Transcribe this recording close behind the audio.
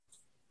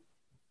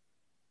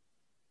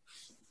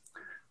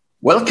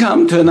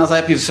Welcome to another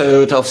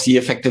episode of The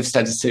Effective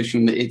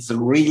Statistician. It's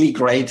really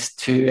great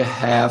to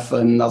have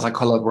another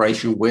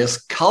collaboration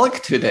with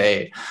CALC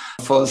today.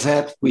 For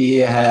that, we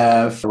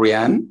have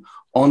Rianne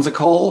on the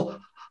call.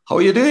 How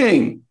are you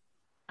doing?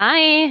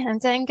 Hi, I'm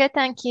doing good,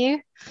 thank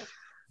you.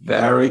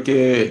 Very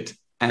good.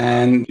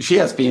 And she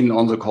has been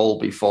on the call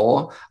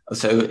before.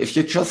 So if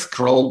you just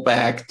scroll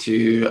back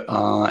to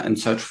and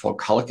search for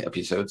CALC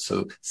episodes,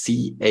 so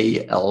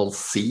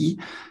CALC,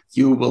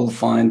 you will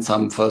find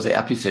some further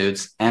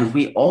episodes. And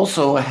we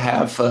also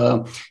have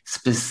a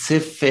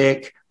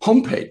specific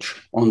homepage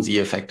on The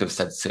Effective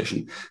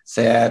Statistician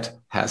that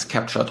has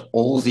captured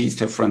all these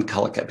different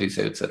CALC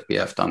episodes that we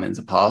have done in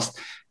the past,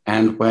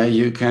 and where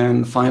you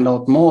can find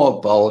out more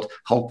about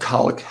how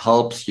CALC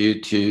helps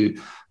you to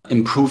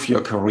improve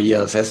your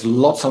career. There's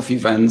lots of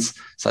events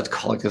that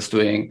CALC is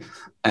doing.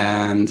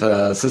 And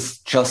this is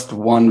just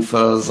one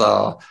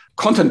further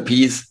content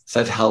piece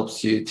that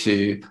helps you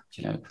to,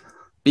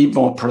 be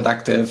more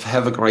productive,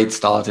 have a great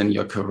start in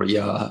your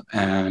career,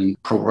 and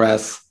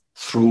progress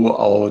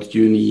throughout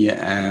uni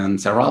and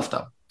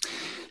thereafter.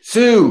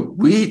 So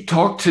we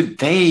talked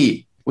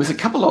today with a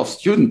couple of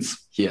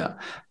students here,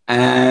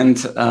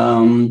 and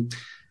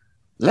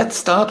let's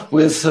start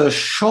with a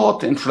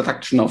short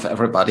introduction of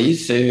everybody.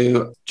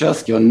 So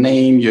just your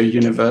name, your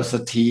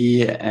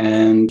university,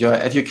 and your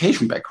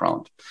education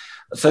background.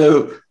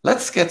 So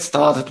let's get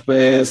started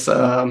with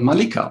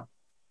Malika.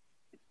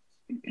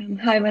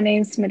 Hi, my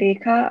name's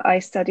Malika. I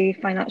study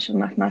financial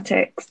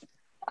mathematics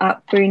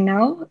at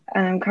Brunel,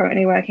 and I'm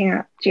currently working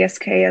at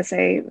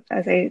GSK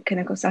as a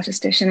clinical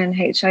statistician in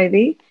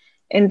HIV.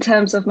 In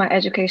terms of my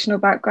educational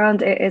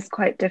background, it is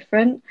quite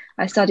different.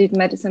 I studied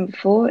medicine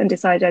before and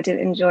decided I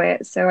didn't enjoy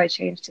it, so I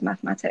changed to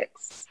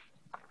mathematics.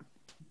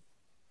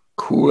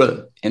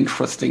 Cool,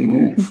 interesting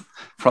move.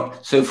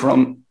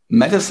 From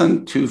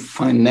medicine to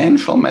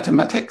financial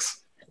mathematics?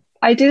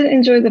 I didn't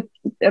enjoy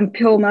the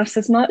pure maths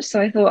as much, so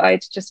I thought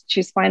I'd just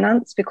choose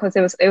finance because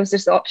it was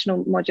just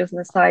optional modules on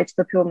the side.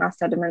 The pure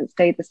maths element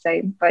stayed the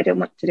same, but I didn't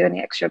want to do any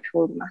extra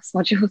pure maths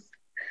modules.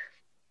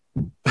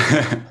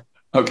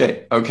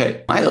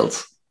 Okay.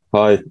 Miles.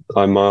 Hi,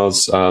 I'm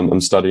Miles.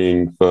 I'm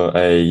studying for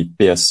a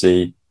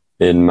BSc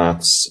in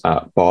maths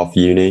at Bath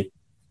Uni,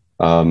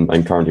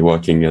 and currently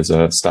working as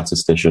a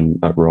statistician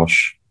at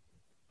Roche.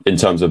 In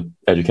terms of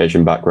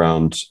education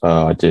background,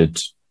 I did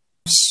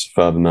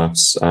further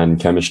maths and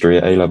chemistry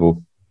at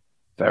A-level.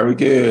 Very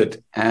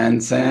good. And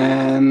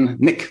then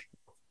Nick.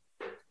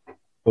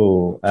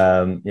 Cool.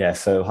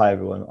 So hi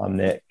everyone, I'm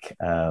Nick.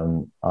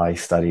 I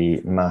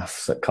study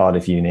maths at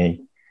Cardiff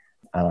Uni,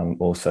 and I'm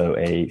also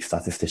a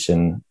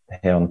statistician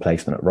here on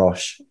placement at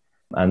Roche.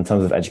 And in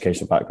terms of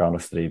educational background, I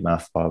studied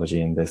maths,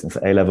 biology and business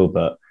at A-level,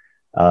 but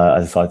I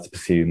decided to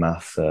pursue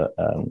maths at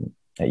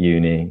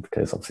uni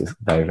because obviously it's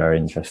very, very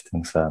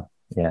interesting. So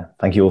yeah,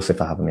 thank you also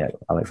for having me,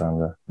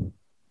 Alexander.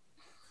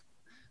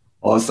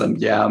 Awesome.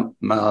 Yeah,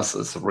 maths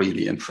is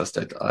really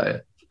interesting.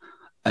 I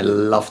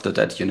loved it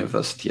at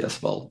university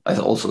as well. I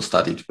also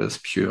studied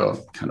with pure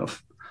kind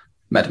of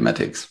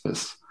mathematics,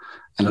 with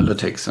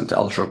analytics and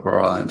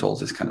algebra and all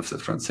these kind of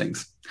different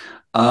things.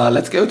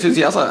 Let's go to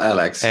the other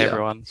Alex. Hey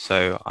everyone,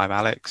 so I'm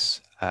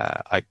Alex.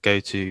 I go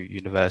to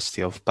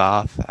University of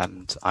Bath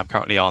and I'm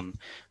currently on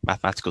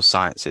mathematical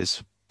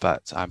sciences,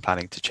 but I'm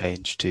planning to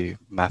change to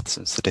maths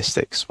and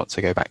statistics once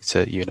I go back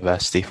to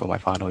university for my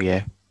final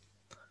year.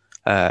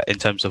 In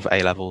terms of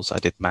A-levels, I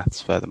did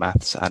maths, further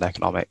maths and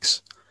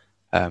economics.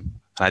 And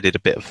I did a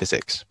bit of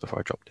physics before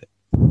I dropped it.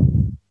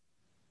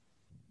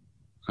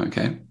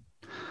 Okay.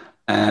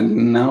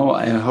 And now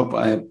I hope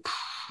I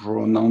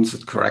pronounce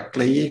it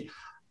correctly.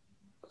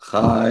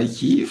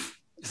 Rajiv,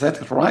 is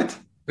that right?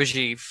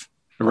 Rajiv,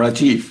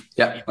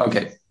 yeah,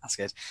 okay. That's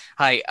good.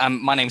 Hi,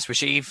 my name's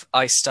Rajiv.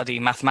 I study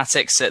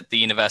mathematics at the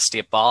University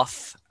of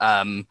Bath.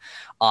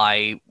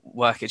 I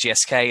work at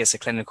GSK as a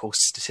clinical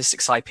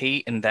statistics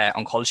IP in their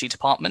oncology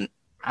department.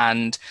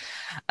 And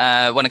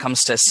when it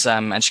comes to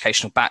some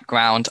educational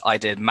background, I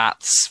did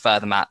maths,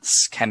 further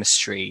maths,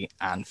 chemistry,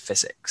 and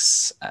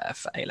physics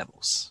for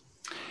A-levels.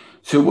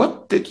 So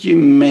what did you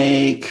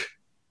make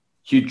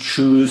you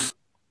choose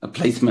a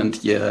placement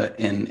here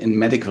in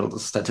medical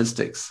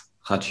statistics,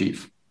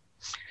 Rajiv?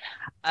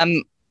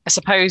 I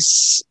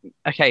suppose,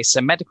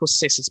 so medical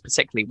statistics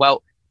particularly.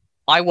 Well,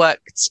 I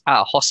worked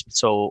at a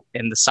hospital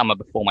in the summer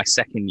before my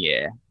second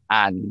year,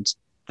 and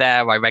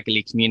there I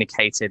regularly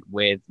communicated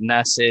with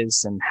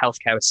nurses and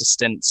healthcare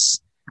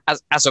assistants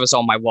as a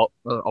result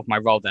of my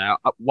role there.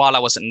 While I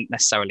wasn't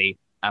necessarily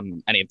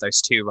any of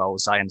those two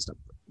roles, I ended up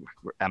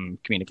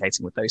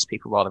communicating with those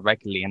people rather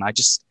regularly, and I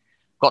just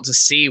got to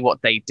see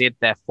what they did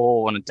there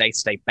for on a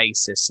day-to-day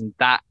basis, and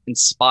that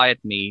inspired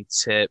me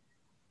to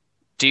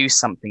do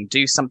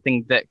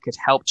something that could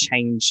help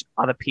change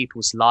other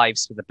people's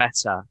lives for the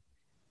better.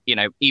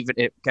 Even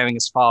going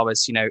as far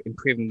as,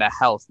 improving their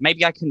health.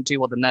 Maybe I couldn't do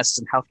what the nurses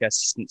and healthcare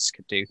assistants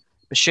could do,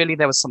 but surely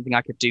there was something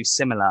I could do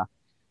similar.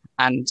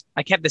 And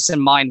I kept this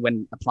in mind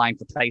when applying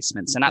for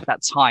placements. And at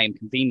that time,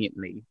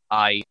 conveniently,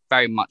 I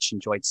very much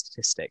enjoyed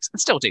statistics and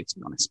still do, to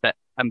be honest. But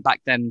back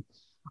then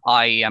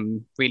I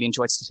really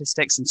enjoyed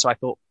statistics, and so I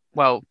thought,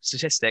 well,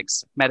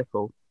 statistics,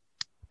 medical.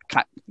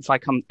 If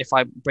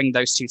I bring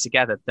those two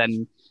together,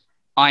 then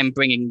I'm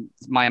bringing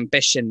my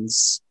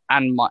ambitions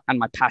and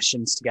my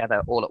passions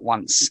together all at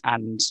once,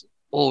 and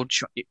all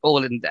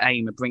in the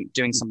aim of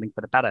doing something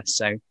for the better.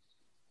 So,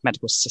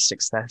 medical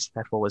statistics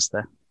therefore was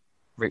the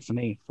route for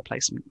me for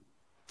placement.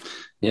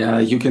 Yeah,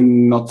 you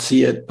can not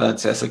see it,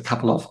 but there's a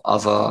couple of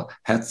other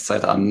heads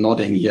that are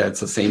nodding here at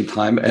the same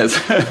time as,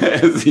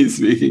 as he's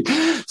speaking.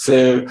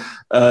 So,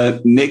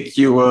 Nick,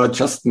 you were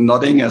just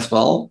nodding as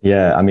well.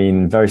 Yeah, I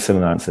mean, very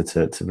similar answer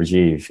to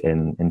Rajiv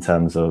in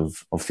terms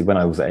of, obviously, when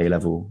I was at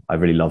A-level, I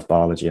really loved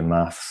biology and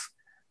maths.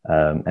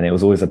 And it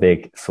was always a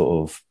big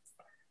sort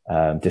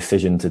of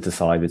decision to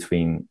decide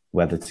between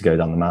whether to go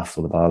down the maths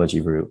or the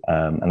biology route.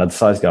 And I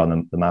decided to go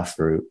on the maths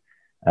route.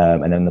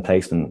 And then the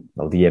placement,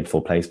 or the year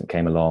before placement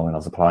came along, and I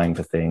was applying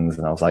for things,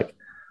 and I was like,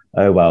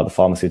 oh, well, the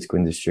pharmaceutical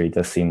industry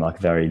does seem like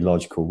a very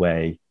logical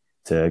way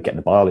to get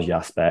the biology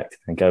aspect,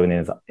 and going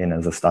in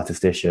as a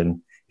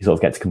statistician, you sort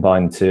of get to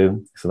combine the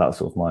two. So that was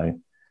sort of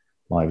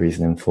my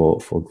reasoning for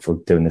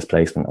doing this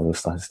placement as a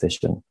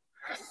statistician.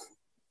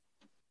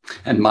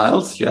 And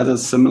Miles, you had a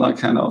similar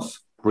kind of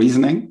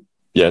reasoning?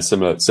 Yeah,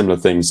 similar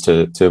things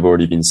to have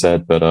already been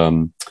said, but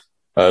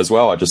as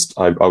well,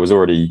 I was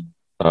already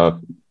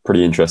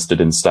pretty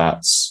interested in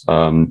stats,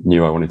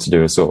 knew I wanted to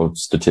do a sort of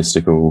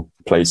statistical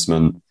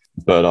placement,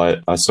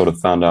 but I sort of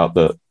found out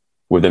that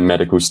within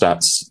medical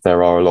stats,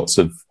 there are lots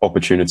of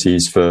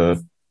opportunities for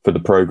the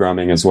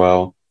programming as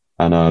well.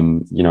 And,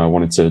 I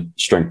wanted to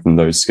strengthen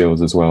those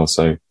skills as well.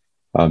 So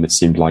it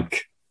seemed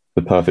like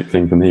the perfect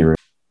thing for me, really.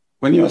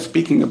 When you are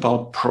speaking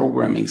about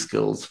programming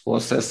skills,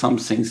 was there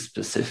something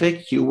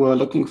specific you were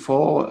looking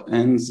for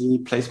in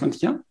the placement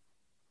here?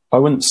 I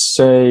wouldn't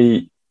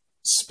say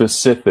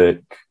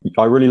specific.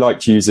 I really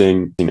liked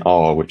using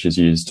R, which is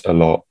used a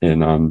lot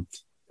in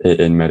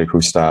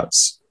medical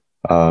stats.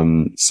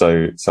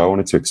 So I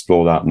wanted to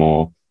explore that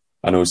more.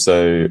 And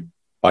also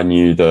I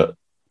knew that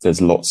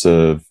there's lots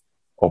of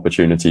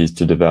opportunities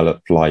to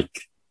develop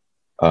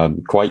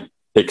quite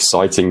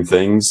exciting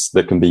things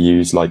that can be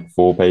used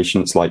for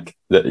patients.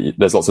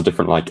 There's lots of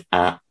different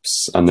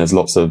apps, and there's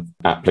lots of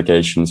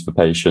applications for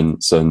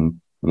patients,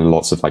 and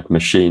lots of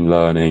machine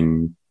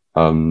learning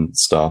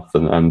stuff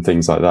and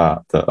things like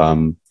that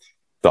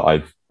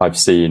I've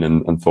seen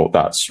and thought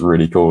that's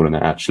really cool, and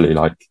it actually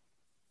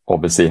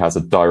obviously has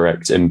a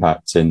direct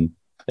impact in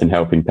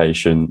helping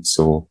patients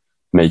or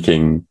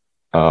making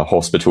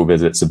hospital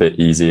visits a bit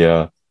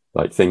easier,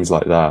 things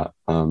like that.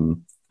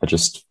 I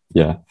just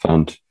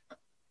found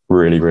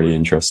really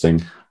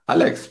interesting.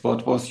 Alex,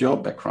 what was your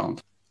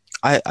background?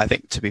 I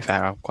think, to be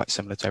fair, I'm quite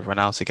similar to everyone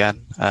else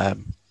again.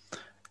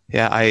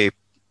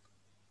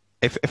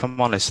 If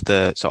I'm honest,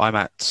 so I'm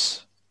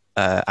at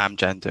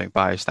Amgen doing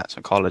biostats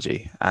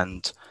oncology,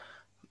 and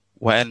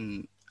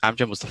when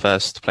Amgen was the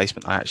first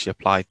placement I actually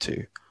applied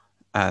to,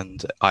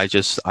 and I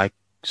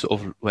sort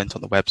of went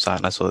on the website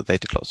and I saw that they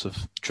did lots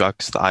of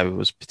drugs that I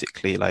was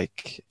particularly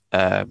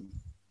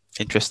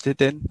interested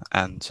in,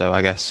 and so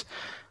I guess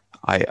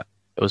it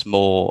was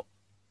more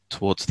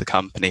towards the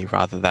company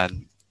rather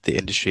than the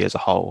industry as a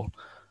whole.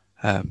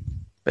 But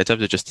in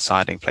terms of just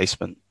deciding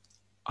placement,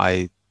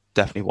 I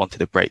definitely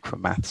wanted a break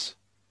from maths.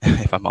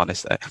 If I'm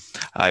honest,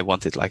 I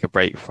wanted a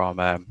break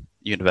from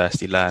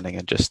university learning,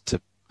 and just to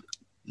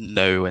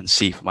know and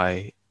see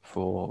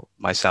for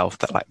myself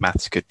that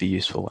maths could be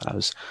useful when I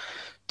was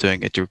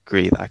doing a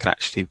degree that I can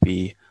actually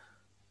be,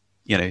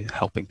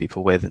 helping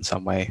people with in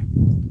some way.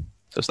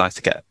 So it's nice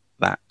to get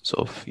that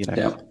sort of,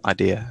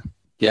 idea.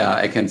 Yeah,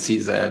 I can see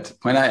that.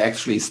 When I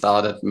actually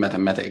started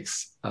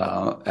mathematics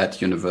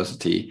at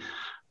university,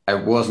 I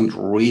wasn't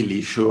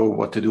really sure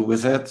what to do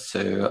with it.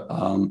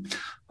 So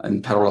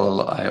in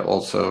parallel, I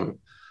also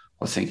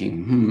was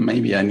thinking,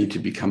 maybe I need to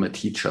become a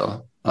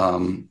teacher.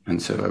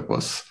 And so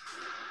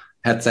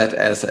I had that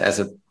as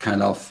a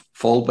kind of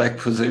fallback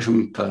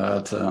position.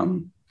 But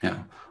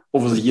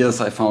over the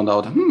years, I found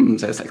out,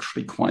 there's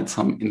actually quite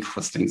some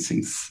interesting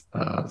things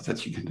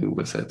that you can do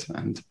with it.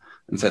 And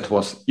that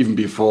was even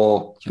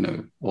before,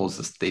 all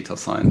this data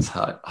science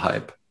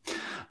hype.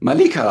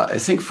 Malika, I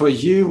think for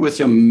you, with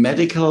your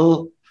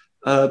medical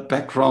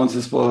background,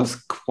 this was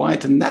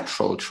quite a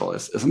natural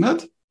choice, isn't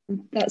it?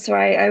 That's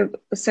right.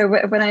 So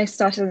when I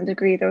started the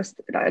degree, there was,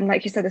 and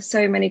like you said, there's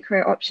so many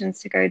career options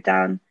to go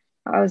down.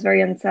 I was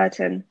very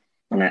uncertain,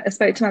 and I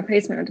spoke to my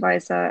placement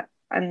advisor,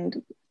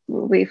 and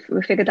we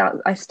figured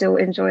out I still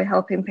enjoy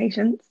helping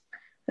patients.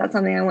 That's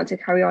something I want to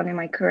carry on in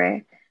my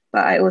career.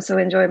 But I also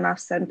enjoy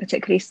maths, and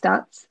particularly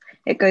stats.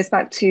 It goes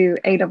back to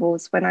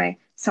A-levels when I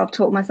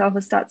self-taught myself a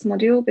stats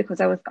module because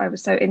I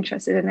was so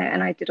interested in it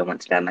and I didn't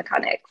want to learn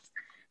mechanics.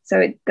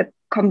 So the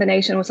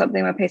combination was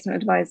something my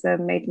placement advisor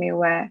made me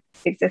aware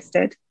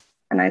existed.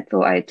 And I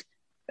thought I'd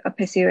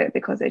pursue it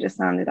because it just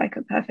sounded like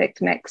a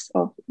perfect mix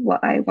of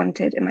what I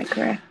wanted in my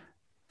career.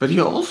 But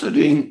you're also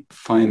doing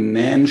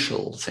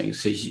financial things.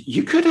 So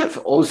you could have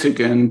also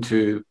gone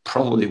to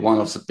probably one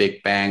of the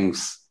big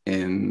banks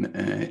in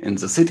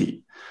the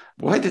city.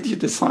 Why did you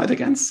decide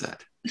against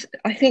that?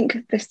 I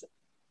think this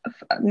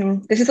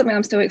is something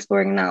I'm still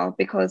exploring now,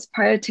 because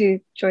prior to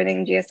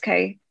joining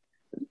GSK,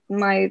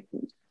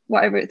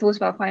 what I thought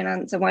about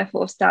finance and what I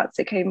thought of stats,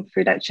 it came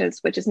through lectures,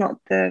 which is not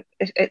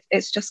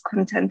it's just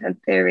content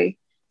and theory.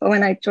 But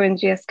when I joined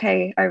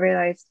GSK, I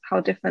realized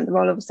how different the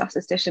role of a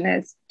statistician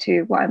is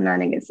to what I'm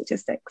learning in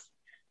statistics,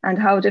 and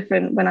how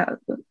different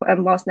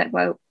whilst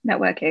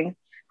networking,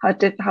 how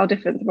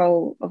different the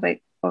role of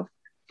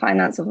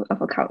finance of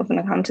an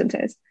accountant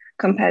is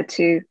compared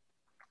to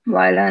what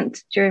I learned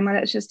during my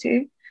lectures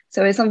too.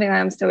 So it's something I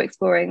am still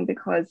exploring,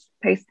 because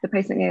the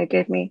placement year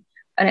gave me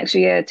an extra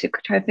year to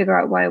try and figure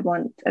out what I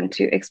want and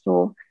to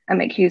explore and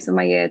make use of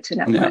my year to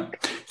network.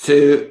 Yeah.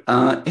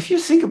 So if you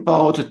think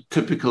about a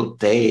typical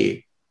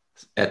day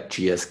at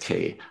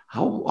GSK,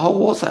 how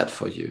was that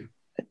for you?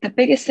 One of the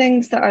biggest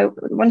things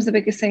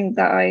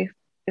that I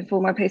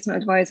informed my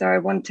placement advisor I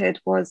wanted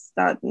was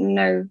that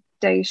no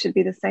day should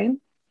be the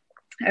same.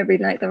 I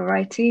really like the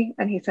variety,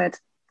 and he said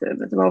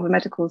the role of a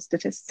medical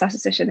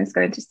statistician is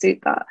going to suit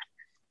that.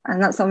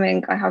 And that's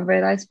something I have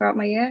realized throughout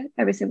my year.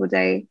 Every single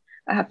day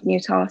I have new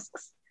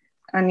tasks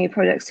and new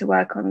projects to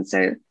work on.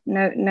 So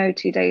no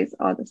 2 days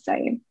are the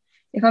same.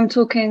 If I'm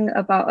talking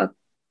about a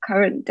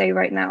current day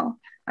right now,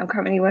 I'm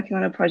currently working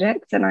on a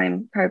project and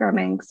I'm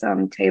programming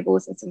some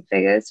tables and some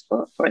figures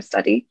for a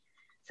study.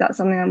 So that's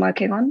something I'm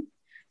working on.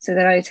 So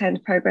then I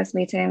attend progress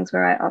meetings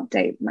where I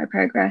update my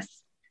progress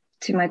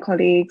to my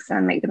colleagues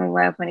and make them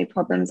aware of any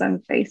problems I'm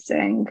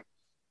facing.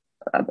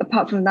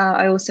 Apart from that,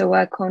 I also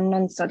work on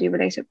non-study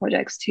related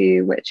projects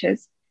too, which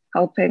is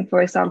helping, for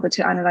example,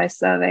 to analyze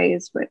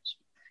surveys, which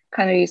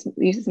kind of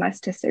uses my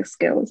statistics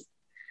skills.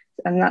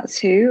 And that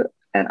too.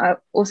 And I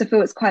also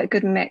feel it's quite a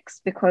good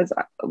mix, because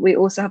we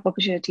also have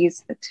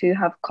opportunities to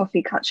have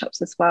coffee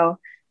catch-ups as well.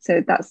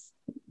 So that's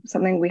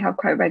something we have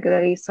quite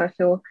regularly. So I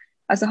feel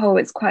as a whole,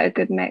 it's quite a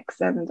good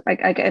mix, and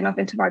I get enough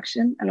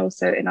interaction and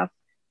also enough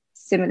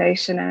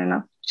stimulation and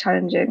enough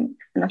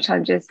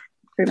challenges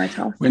through my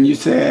task. When you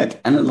said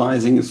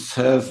analyzing a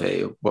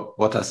survey,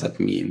 what does that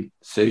mean?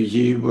 So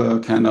you were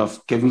kind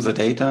of given the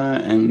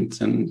data and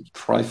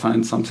try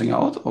find something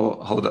out,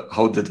 or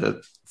how did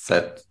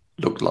that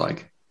look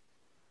like?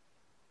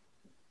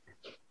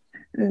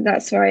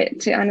 That's right.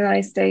 To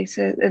analyze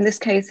data, in this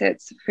case,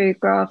 it's through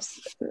graphs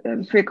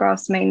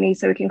mainly,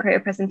 so we can create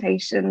a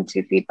presentation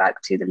to feedback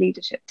to the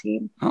leadership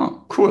team.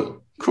 Oh,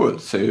 cool.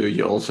 So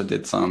you also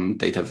did some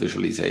data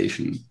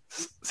visualization,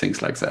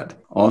 things like that.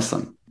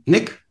 Awesome.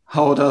 Nick,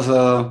 how does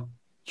a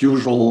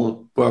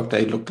usual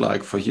workday look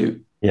like for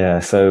you? Yeah,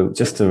 so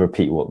just to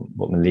repeat what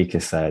Malika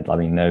said, I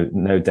mean,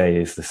 no day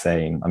is the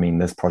same. I mean,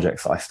 there's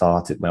projects that I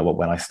started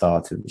when I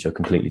started, which are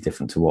completely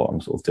different to what I'm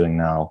sort of doing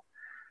now.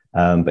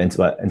 But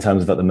in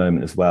terms of at the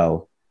moment as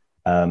well,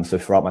 so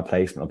throughout my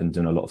placement, I've been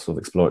doing a lot of sort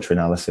of exploratory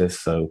analysis.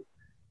 So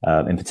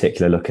in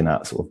particular, looking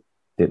at sort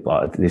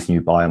of this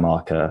new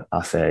biomarker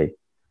assay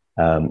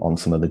on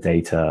some of the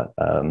data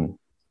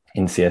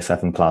in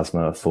CSF and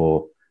plasma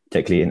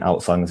particularly in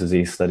Alzheimer's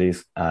disease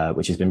studies,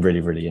 which has been really,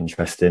 really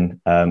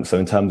interesting. So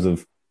in terms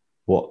of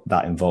what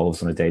that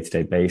involves on a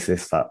day-to-day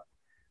basis, that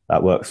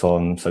works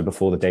on, so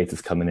before the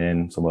data's coming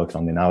in, so I'm working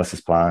on the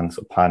analysis plan,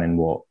 so planning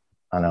what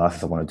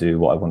analysis I want to do,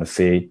 what I want to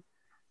see.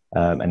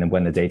 And then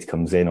when the data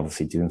comes in,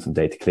 obviously doing some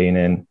data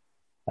cleaning,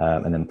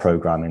 and then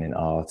programming in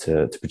R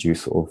to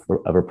produce sort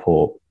of a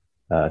report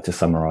to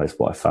summarize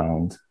what I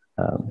found.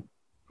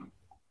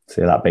 So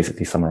yeah, that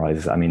basically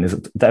summarizes. I mean,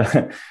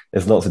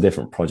 there's lots of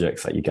different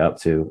projects that you get up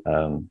to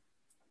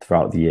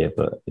throughout the year,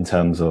 but in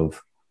terms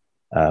of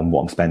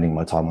what I'm spending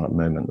my time on at the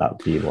moment, that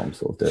would be what I'm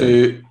sort of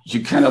doing. So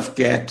you kind of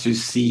get to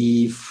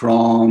see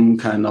from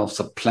kind of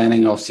the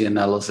planning of the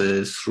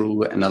analysis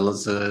through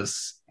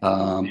analysis,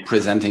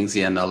 presenting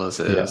the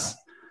analysis,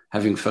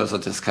 having further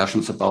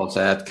discussions about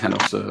that, kind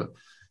of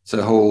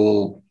the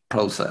whole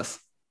process.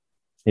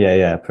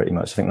 Yeah, pretty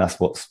much. I think that's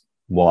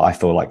what I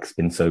feel like has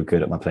been so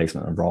good at my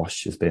placement at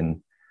Roche, has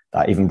been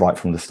that even right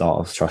from the start,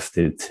 I was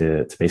trusted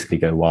to basically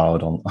go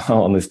wild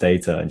on this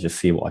data and just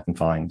see what I can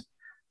find.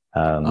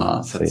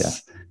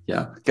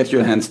 Get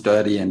your hands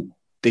dirty and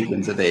dig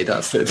in the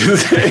data, so to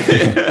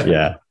say.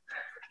 Yeah.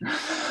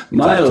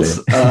 Miles,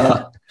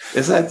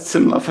 is that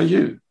similar for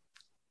you?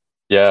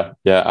 Yeah,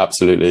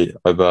 absolutely.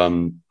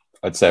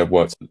 I'd say I've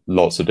worked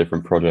lots of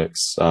different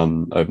projects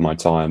over my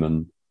time,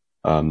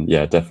 and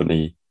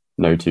definitely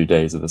no 2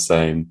 days are the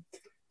same.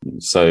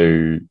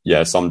 So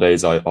yeah, some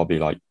days I'll be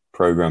like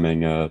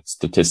programming a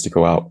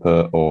statistical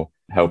output or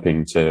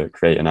helping to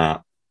create an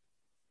app.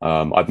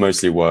 I've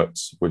mostly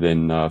worked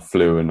within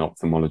flu and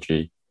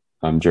ophthalmology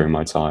during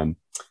my time,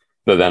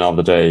 but then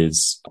other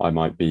days I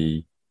might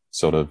be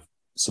sort of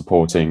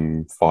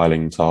supporting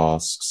filing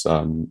tasks,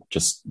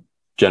 just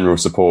general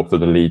support for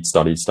the lead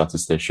study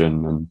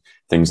statistician and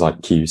things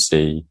like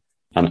QC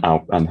and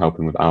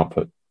helping with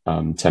output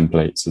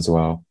templates as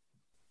well.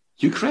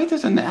 You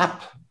created an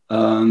app,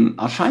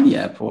 a Shiny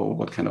app, or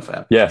what kind of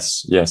app?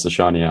 Yes, a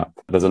Shiny app.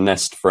 There's a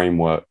Nest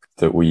framework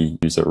that we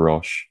use at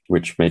Roche,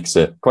 which makes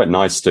it quite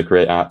nice to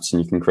create apps,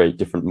 and you can create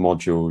different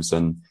modules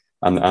and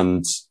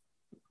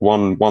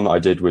one that I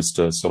did was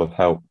to sort of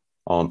help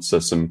answer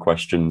some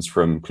questions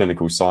from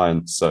clinical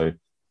science. So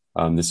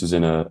this was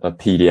in a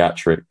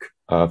pediatric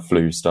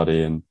flu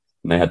study, and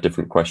they had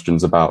different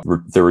questions about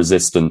the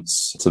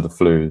resistance to the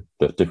flu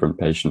that different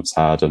patients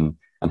had, and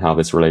how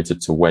this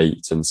related to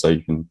weight. And so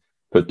you can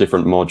put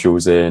different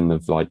modules in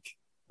of like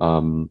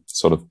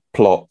sort of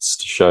plots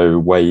to show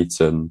weight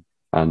and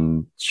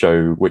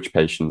show which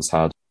patients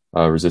had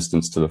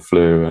resistance to the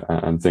flu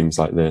and things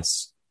like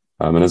this.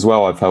 And as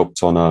well, I've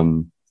helped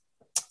on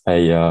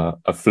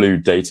a flu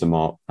data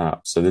mart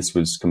app. So this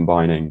was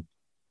combining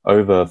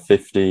over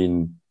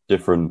 15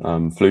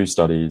 different flu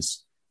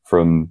studies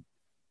from,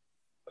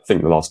 I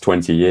think, the last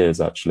 20 years,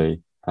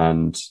 actually.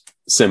 And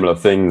similar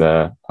thing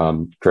there,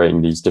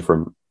 creating these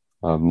different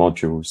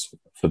modules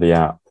for the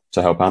app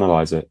to help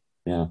analyze it.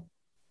 Yeah.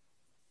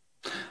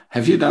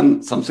 Have you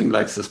done something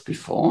like this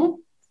before?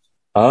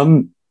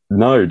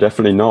 No,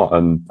 definitely not.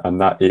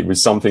 And that it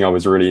was something I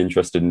was really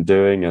interested in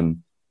doing.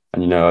 And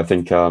you know, I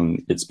think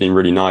it's been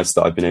really nice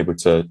that I've been able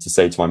to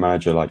say to my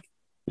manager, like,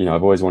 you know,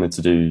 I've always wanted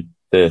to do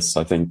this.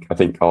 I think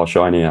our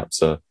Shiny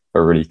apps are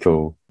really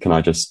cool. Can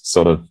I just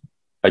sort of,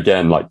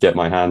 again, like get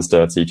my hands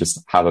dirty,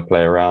 just have a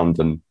play around?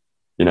 And,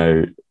 you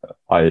know,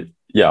 I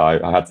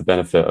had the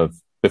benefit of,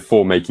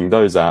 before making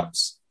those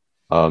apps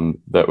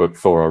that were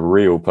for a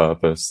real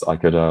purpose, I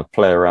could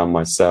play around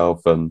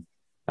myself and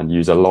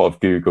use a lot of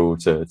Google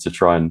to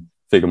try and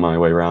figure my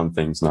way around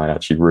things. And I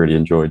actually really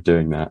enjoyed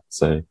doing that.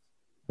 So,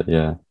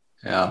 yeah.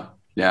 Yeah.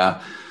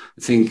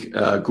 I think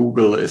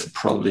Google is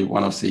probably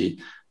one of the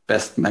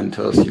best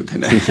mentors you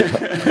can have.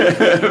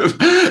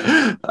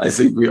 I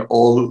think we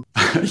all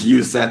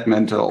use that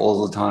mentor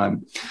all the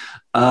time.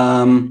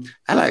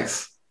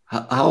 Alex,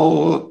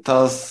 how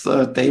does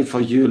a day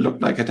for you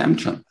look like at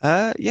Amgen?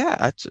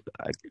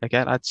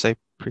 I'd say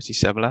pretty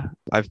similar.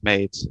 I've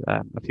made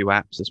a few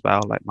apps as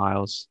well, like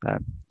Miles.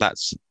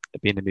 That's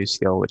been a new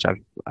skill which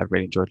I've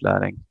really enjoyed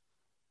learning.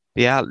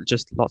 But yeah,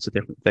 just lots of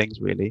different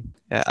things, really.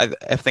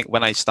 I think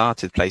when I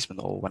started placement,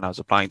 or when I was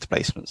applying to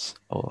placements,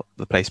 or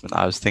the placement,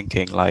 I was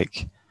thinking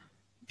like,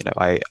 you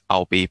know,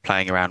 I'll be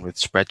playing around with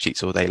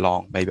spreadsheets all day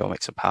long. Maybe I'll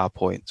make some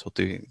PowerPoints or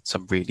do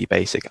some really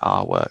basic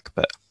artwork.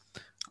 But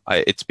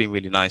it's been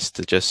really nice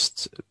to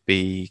just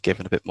be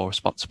given a bit more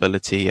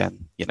responsibility,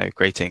 and, you know,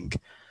 creating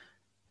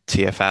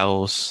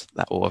TFLs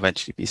that will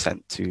eventually be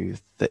sent to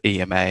the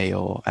EMA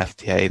or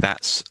FDA.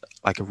 That's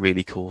like a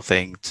really cool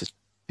thing to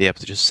be able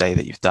to just say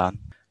that you've done.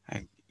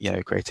 And, you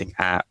know, creating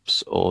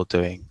apps or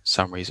doing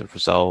summaries of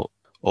result,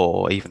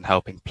 or even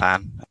helping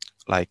plan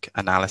like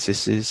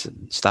analyses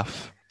and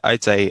stuff.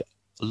 I'd say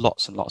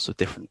lots and lots of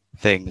different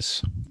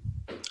things.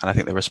 And I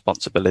think the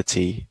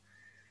responsibility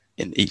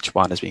in each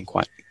one has been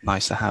quite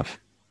nice to have.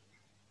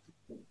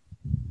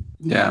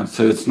 Yeah,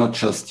 so it's not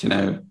just, you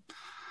know,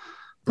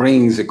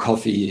 bringing the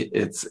coffee,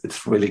 it's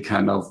really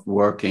kind of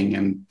working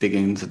and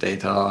digging into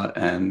data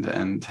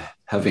and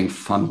having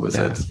fun with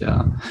it.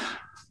 Yeah.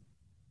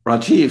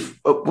 Rajiv,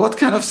 what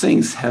kind of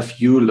things have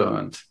you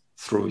learned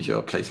through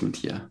your placement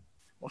here?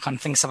 What kind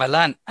of things have I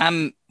learned?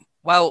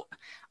 Well,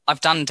 I've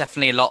done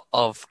definitely a lot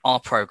of R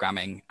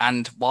programming.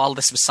 And while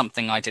this was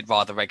something I did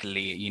rather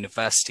regularly at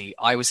university,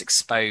 I was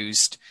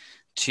exposed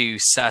to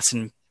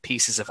certain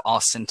pieces of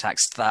R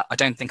syntax that I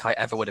don't think I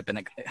ever would have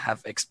been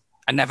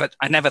I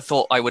never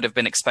thought I would have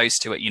been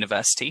exposed to at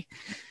university.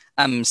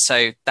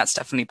 So that's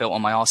definitely built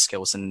on my R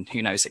skills, and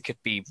who knows, it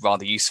could be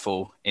rather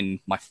useful in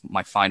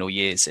my final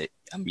years at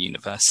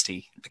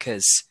university,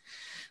 because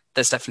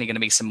there's definitely going to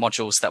be some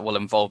modules that will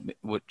involve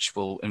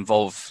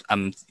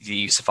the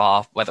use of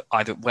R,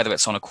 whether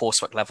it's on a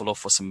coursework level or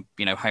for some,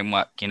 you know,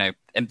 homework. You know,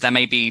 and there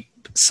may be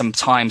some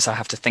times I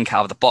have to think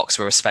out of the box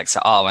with respect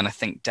to R, and I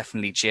think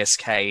definitely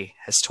GSK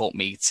has taught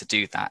me to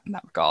do that in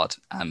that regard.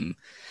 And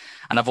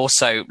I've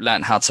also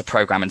learned how to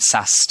program in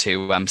SAS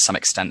to some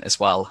extent as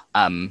well,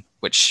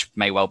 which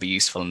may well be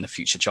useful in the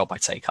future job I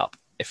take up,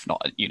 if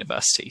not at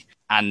university.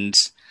 And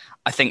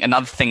I think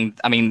another thing,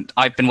 I mean,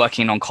 I've been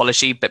working in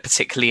oncology, but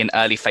particularly in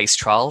early phase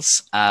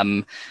trials.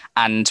 And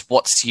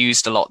what's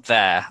used a lot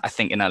there, I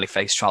think, in early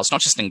phase trials,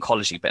 not just in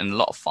oncology, but in a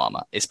lot of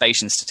pharma, is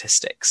Bayesian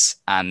statistics.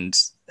 And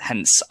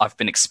hence, I've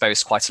been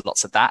exposed quite a lot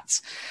to that.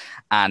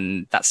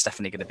 And that's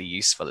definitely going to be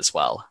useful as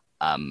well.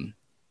 And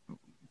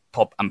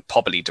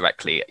probably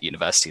directly at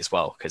university as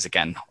well, because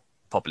again,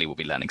 probably will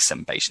be learning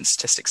some Bayesian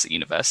statistics at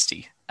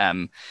university.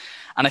 And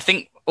I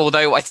think,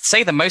 although I'd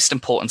say the most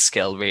important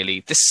skill,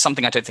 really, this is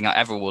something I don't think I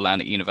ever will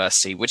learn at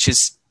university, which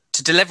is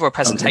to deliver a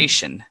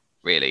presentation,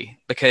 really,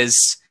 because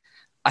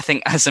I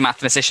think as a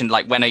mathematician,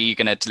 like, when are you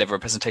going to deliver a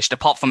presentation,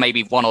 apart from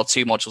maybe one or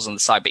two modules on the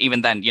side? But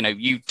even then, you know,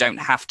 you don't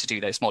have to do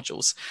those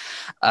modules.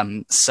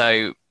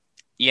 So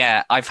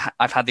yeah, I've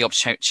had the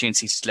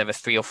opportunity to deliver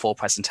 3 or 4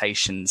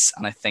 presentations,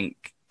 and I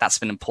think that's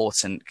been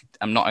important,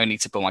 not only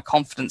to build my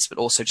confidence, but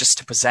also just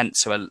to present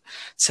to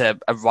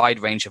a wide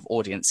range of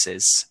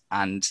audiences.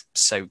 And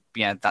so,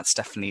 yeah, that's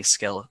definitely a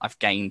skill I've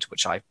gained,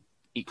 which I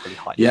equally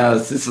highly. Yeah,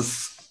 this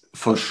is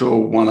for sure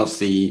one of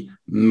the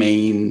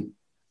main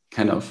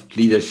kind of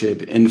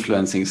leadership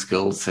influencing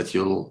skills that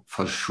you'll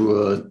for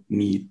sure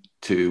need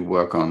to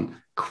work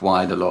on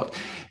quite a lot.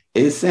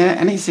 Is there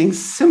anything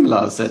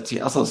similar that the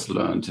others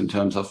learned in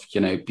terms of,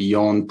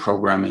 beyond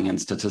programming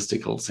and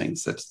statistical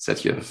things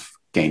that you have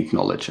gained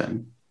knowledge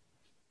in?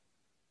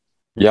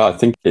 Yeah, I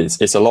think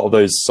it's a lot of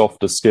those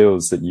softer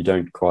skills that you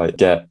don't quite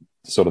get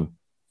sort of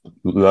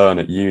learn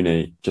at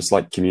uni, just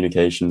like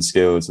communication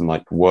skills and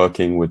like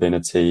working within a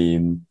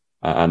team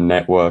and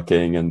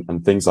networking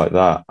and things like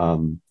that.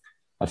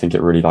 I think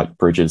it really like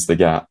bridges the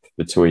gap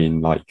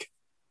between like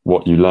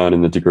what you learn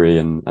in the degree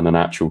and an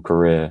actual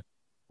career.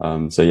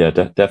 So yeah,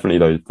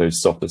 definitely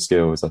those softer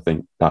skills. I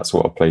think that's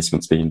what a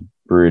placement's been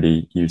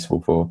really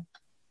useful for.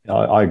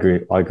 I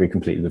agree. I agree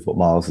completely with what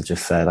Miles has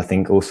just said. I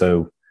think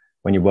also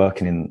when you're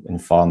working in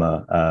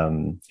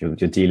pharma,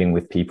 you're dealing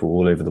with people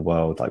all over the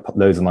world. Like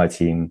loads of my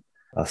team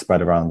are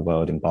spread around the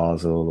world in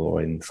Basel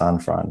or in San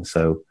Fran.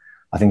 So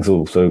I think it's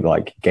also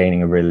like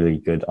gaining a really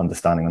good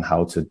understanding on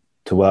how to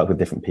work with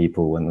different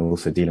people and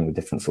also dealing with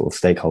different sort of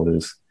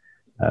stakeholders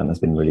has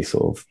been really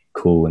sort of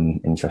cool and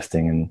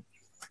interesting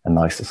and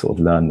nice to sort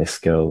of learn this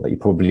skill that you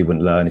probably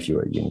wouldn't learn if you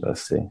were at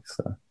university.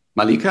 So,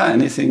 Malika,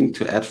 anything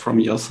to add from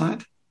your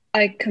side?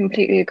 I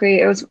completely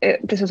agree.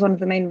 This was one of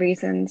the main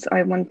reasons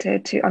I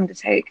wanted to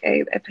undertake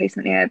a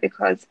placement year,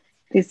 because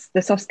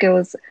the soft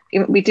skills,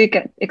 we do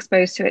get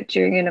exposed to it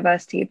during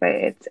university,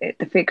 but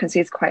the frequency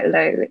is quite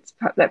low. It's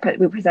like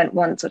we present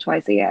once or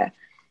twice a year.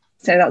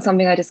 So that's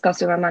something I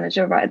discussed with my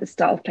manager right at the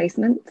start of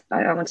placement.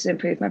 I wanted to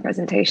improve my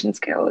presentation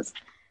skills.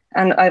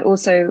 And I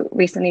also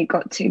recently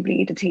got to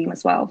lead a team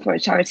as well for a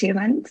charity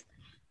event.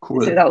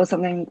 Cool. So that was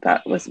something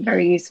that was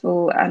very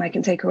useful, and I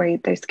can take away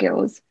those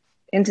skills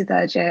into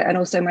third year, and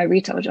also my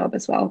retail job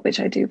as well,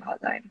 which I do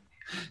part-time.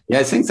 Yeah,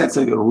 I think that's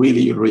a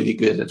really, really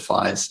good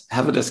advice.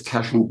 Have a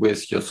discussion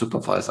with your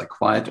supervisor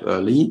quite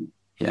early,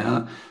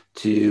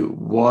 to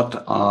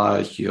what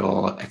are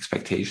your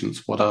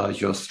expectations? What are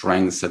your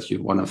strengths that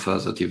you want to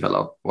further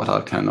develop? What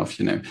are kind of,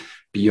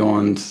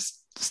 beyond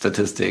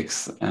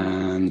statistics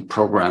and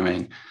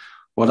programming?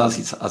 What are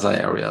these other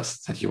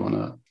areas that you want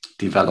to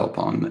develop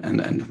on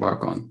and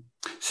work on?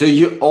 So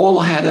you all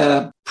had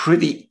a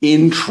pretty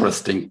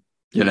interesting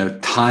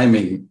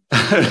timing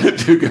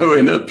to go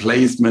in a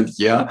placement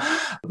year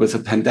with a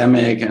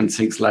pandemic and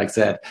things like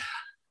that.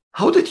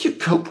 How did you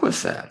cope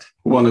with that?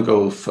 Who want to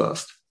go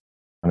first?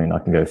 I mean, I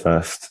can go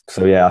first.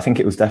 So yeah, I think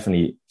it was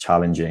definitely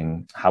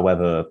challenging.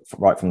 However,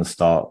 right from the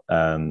start,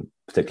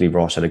 particularly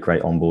Roche had a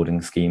great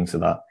onboarding scheme, so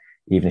that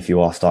even if you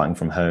are starting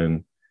from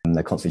home,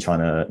 they're constantly trying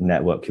to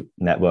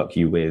network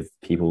you with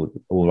people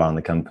all around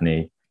the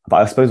company.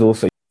 But I suppose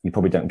also you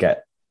probably don't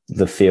get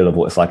the feel of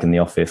what it's like in the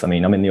office. I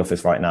mean, I'm in the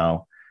office right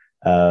now.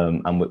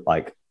 And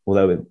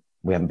although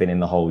we haven't been in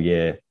the whole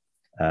year,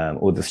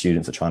 all the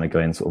students are trying to go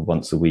in sort of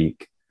once a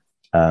week,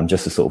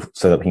 just to sort of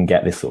so that we can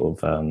get this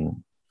sort of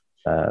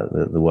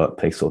the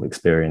workplace sort of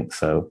experience.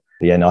 So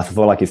yeah, no, I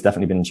feel like it's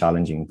definitely been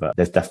challenging, but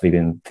there's definitely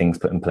been things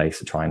put in place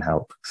to try and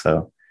help.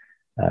 So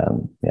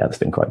yeah, it's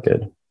been quite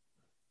good.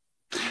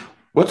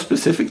 What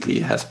specifically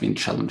has been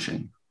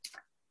challenging?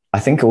 I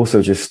think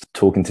also just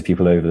talking to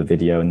people over the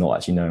video and not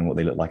actually knowing what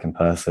they look like in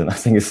person. I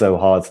think it's so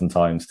hard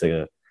sometimes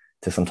to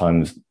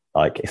sometimes,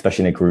 like,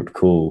 especially in a group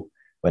call,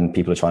 when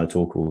people are trying to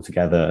talk all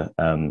together,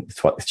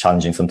 it's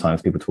challenging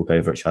sometimes. People talk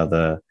over each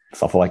other.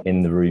 So I feel like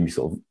in the room,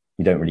 you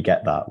don't really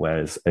get that,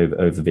 whereas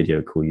over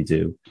video call you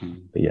do.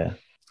 But yeah.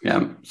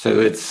 Yeah. So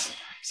it's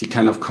the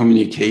kind of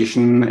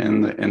communication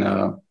in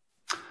a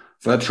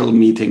virtual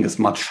meeting is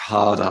much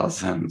harder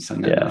than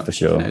for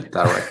sure. in a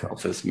direct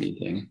office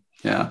meeting.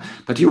 Yeah.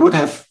 But you would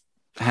have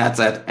had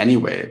that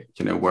anyway,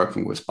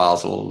 working with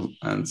Basel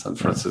and San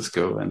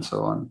Francisco and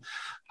so on.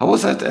 How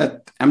was that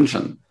at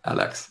Amgen,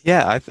 Alex?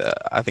 Yeah,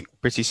 I think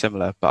pretty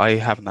similar, but I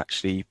haven't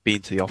actually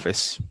been to the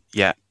office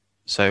yet.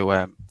 So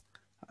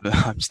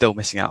I'm still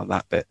missing out on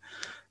that bit.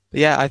 But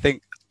yeah, I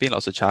think been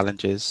lots of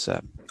challenges.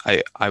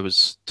 I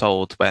was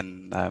told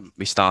when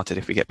we started,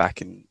 if we get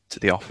back into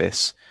the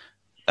office,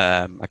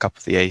 a couple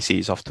of the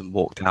ACs often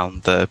walk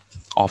down the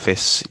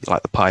office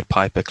like the Pied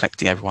Piper,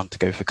 collecting everyone to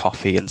go for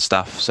coffee and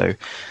stuff. So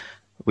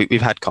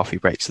we've had coffee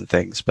breaks and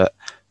things, but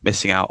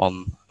missing out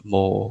on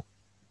more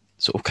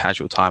sort of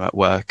casual time at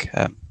work,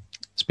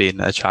 it's been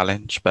a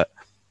challenge. But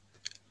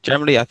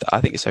generally, I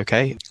think it's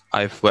okay.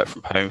 I've worked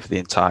from home for the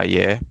entire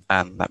year,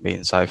 and that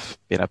means I've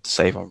been able to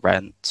save on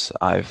rent.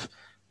 I've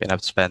been able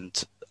to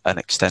spend an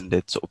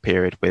extended sort of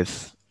period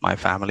with my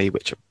family,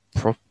 which I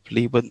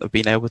probably wouldn't have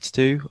been able to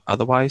do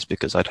otherwise,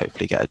 because I'd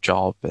hopefully get a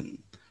job and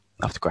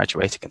after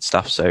graduating and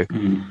stuff. So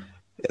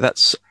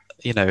that's,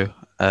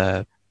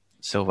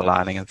 silver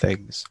lining and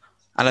things.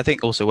 And I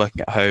think also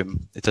working at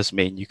home, it does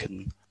mean you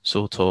can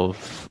sort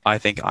of, I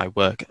think I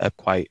work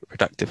quite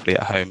productively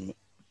at home,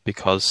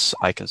 because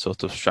I can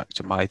sort of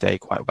structure my day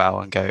quite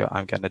well and go,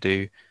 I'm going to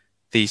do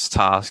these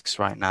tasks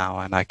right now,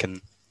 and I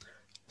can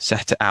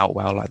set it out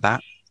well like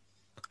that.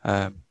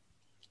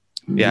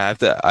 Yeah,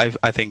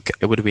 I think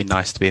it would have been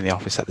nice to be in the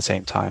office at the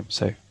same time.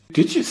 So,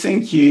 did you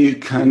think you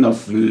kind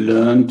of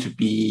learned to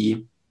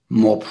be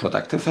more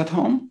productive at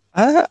home?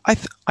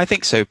 I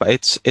think so, but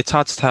it's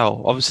hard to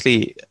tell.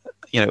 Obviously,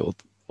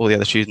 all the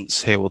other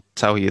students here will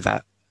tell you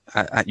that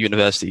at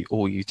university,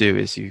 all you do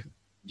is you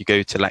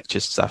go to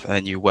lectures and stuff, and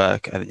then you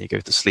work, and then you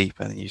go to sleep,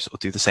 and then you sort of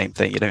do the same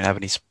thing. You don't have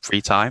any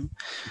free time.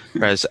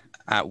 Whereas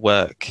at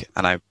work,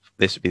 and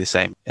this would be the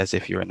same as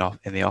if you're in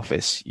the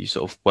office, you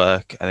sort of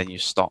work, and then you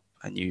stop,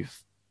 and you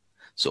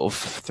sort of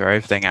throw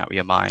everything out of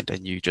your mind,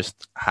 and you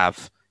just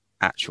have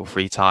actual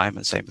free time,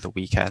 and same with the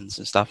weekends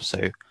and stuff.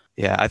 So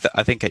yeah,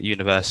 I think at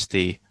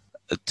university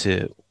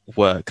to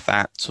work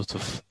that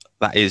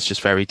is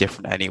just very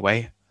different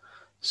anyway.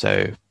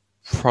 So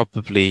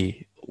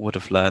probably would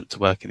have learned to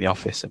work in the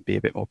office and be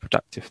a bit more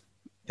productive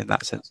in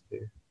that sense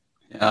too.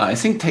 I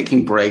think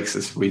taking breaks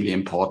is really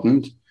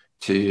important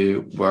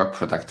to work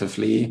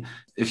productively.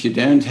 If you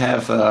don't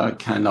have a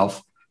kind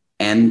of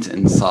end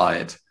in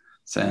sight,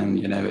 then,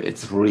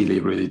 it's really,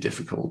 really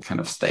difficult to kind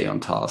of stay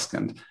on task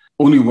and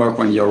only work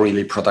when you're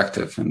really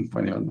productive and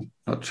when you're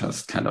not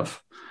just kind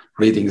of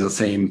reading the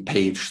same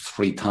page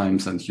 3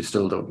 times and you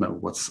still don't know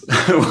what's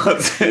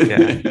in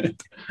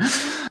it.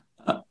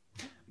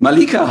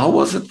 Malika, how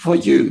was it for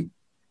you?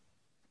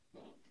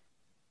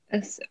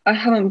 I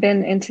haven't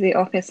been into the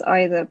office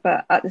either,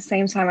 but at the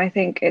same time, I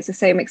think it's the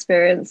same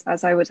experience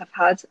as I would have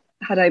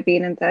had I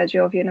been in third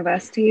year of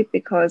university,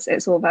 because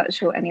it's all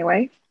virtual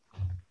anyway.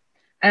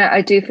 And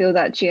I do feel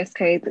that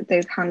GSK, that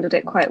they've handled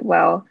it quite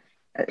well.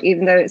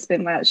 Even though it's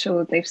been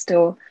virtual, we've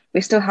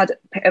still had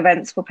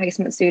events for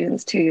placement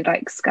students too,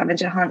 like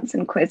scavenger hunts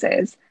and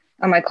quizzes.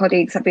 And my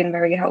colleagues have been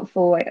very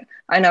helpful.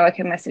 I know I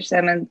can message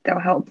them and they'll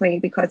help me,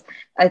 because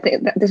I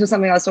think that this was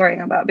something I was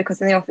worrying about,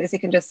 because in the office, you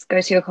can just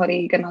go to your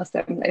colleague and ask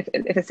them if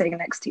they're sitting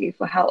next to you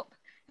for help.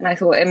 And I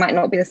thought it might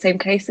not be the same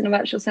case in a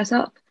virtual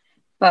setup,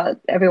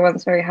 but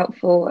everyone's very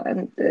helpful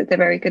and they're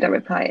very good at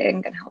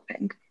replying and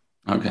helping.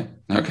 Okay.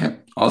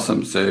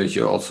 Awesome. So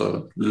you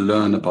also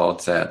learn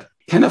about that.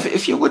 Kind of,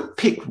 if you would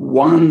pick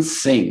one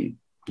thing,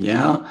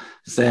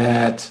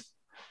 that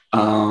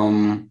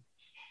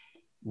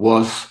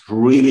was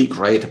really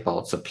great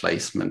about the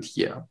placement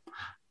here.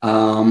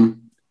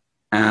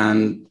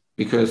 And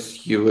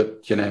because you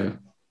would,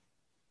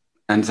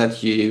 and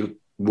that you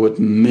would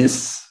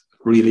miss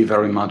really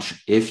very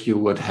much if you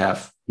would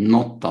have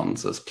not done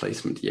this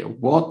placement year,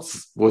 what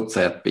would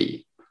that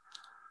be?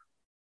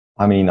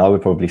 I mean, I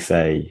would probably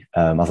say,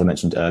 as I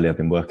mentioned earlier, I've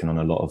been working on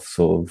a lot of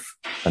sort of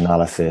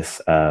analysis,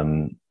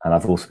 and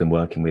I've also been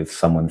working with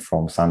someone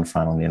from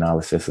Sanfran on the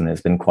analysis, and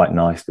it's been quite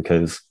nice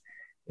because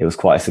it was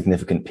quite a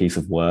significant piece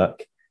of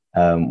work,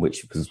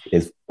 which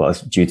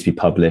was due to be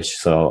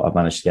published. So I've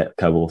managed to get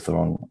co-author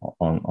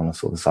on a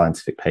sort of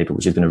scientific paper,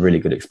 which has been a really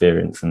good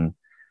experience. And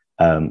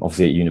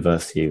obviously at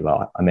university,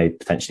 I may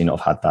potentially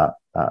not have had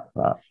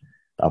that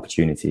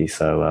opportunity.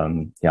 So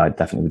I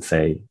definitely would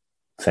say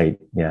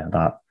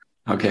that.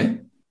 Okay,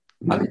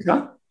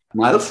 Malika,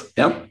 Miles,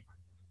 yeah.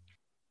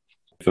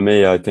 For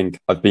me, I think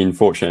I've been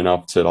fortunate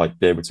enough to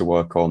be able to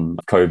work on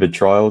COVID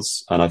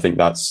trials, and I think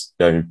that's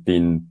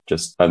been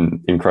just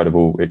an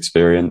incredible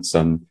experience,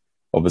 and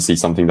obviously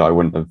something that I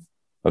wouldn't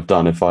have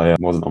done if I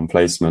wasn't on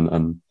placement.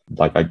 And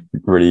I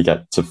really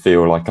get to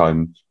feel like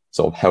I'm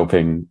sort of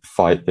helping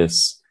fight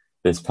this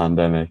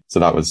pandemic. So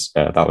that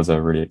was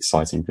a really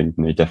exciting thing for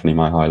me. Definitely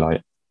my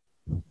highlight.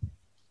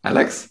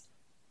 Alex.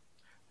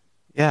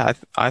 Yeah,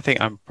 I think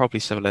I'm probably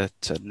similar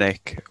to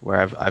Nick,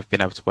 where I've been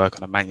able to work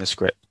on a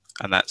manuscript,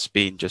 and that's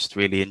been just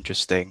really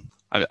interesting.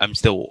 I'm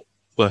still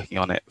working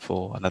on it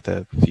for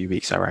another few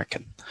weeks, I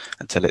reckon,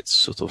 until it's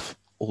sort of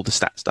all the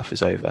stat stuff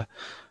is over.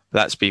 But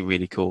that's been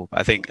really cool.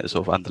 I think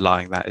sort of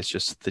underlying that is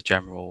just the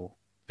general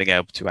being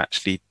able to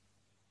actually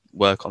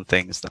work on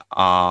things that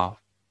are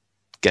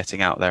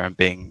getting out there and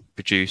being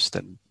produced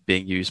and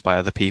being used by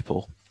other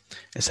people,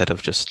 instead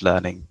of just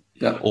learning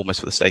almost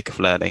for the sake of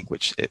learning,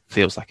 which it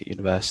feels like at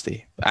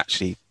university, but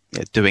actually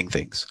doing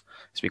things.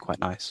 It's been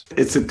quite nice.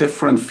 It's a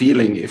different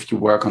feeling if you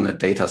work on a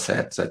data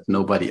set that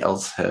nobody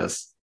else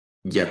has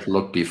yet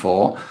looked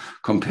before,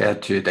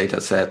 compared to a data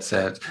set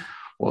that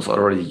was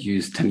already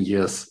used 10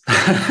 years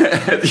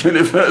at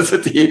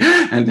university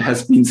and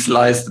has been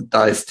sliced and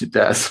diced to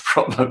death,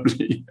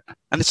 probably.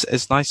 And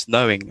it's nice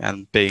knowing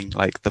and being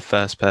like the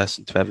first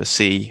person to ever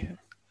see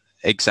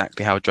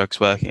exactly how drugs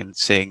work and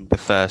seeing the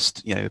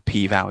first,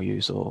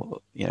 p-values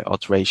or,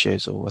 odds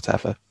ratios or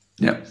whatever.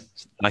 Yeah.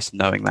 It's nice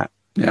knowing that.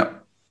 Yeah.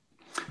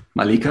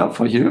 Malika,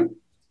 for you?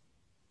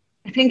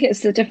 I think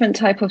it's a different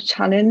type of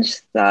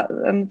challenge that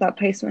that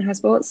placement has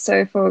brought.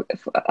 So for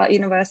at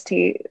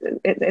university,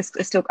 it's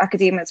still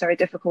academia. It's very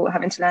difficult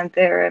having to learn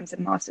theorems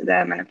and master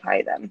them and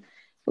apply them.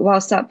 But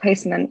whilst at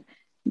placement,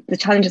 the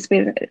challenge has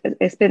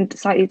been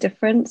slightly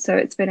different. So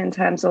it's been in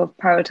terms of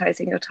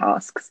prioritizing your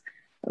tasks,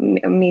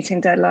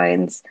 meeting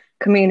deadlines,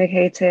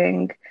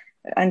 communicating,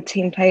 and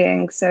team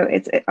playing. So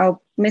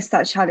I'll miss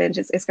that challenge.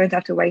 It's going to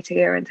have to wait a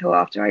year until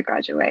after I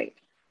graduate.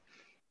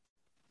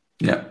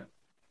 Yeah.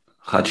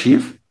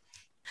 Rajiv?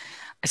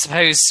 I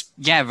suppose,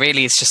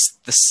 really, it's just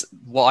this.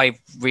 What I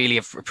really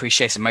have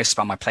appreciated most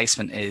about my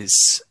placement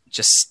is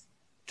just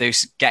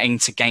those getting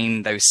to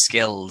gain those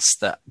skills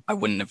that I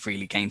wouldn't have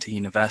really gained at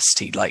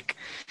university. Like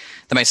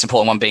the most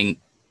important one being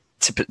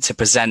to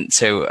present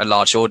to a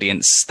large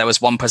audience, there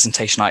was one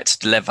presentation I had to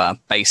deliver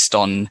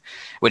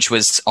which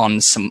was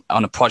on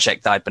a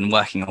project that I'd been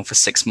working on for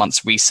 6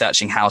 months,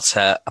 researching how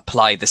to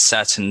apply the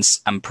certain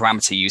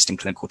parameter used in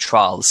clinical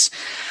trials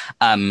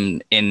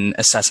in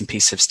a certain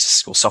piece of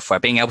statistical software.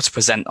 Being able to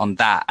present on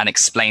that and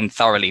explain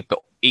thoroughly, but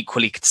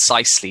equally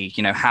concisely,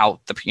 how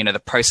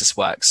the process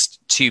works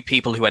to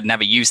people who had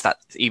never used that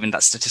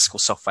statistical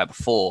software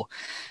before.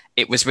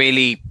 It was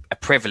really a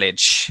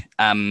privilege,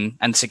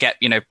 and to get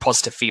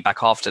positive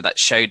feedback after that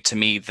showed to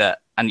me that,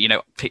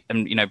 and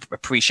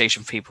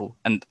appreciation for people,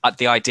 and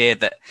the idea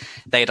that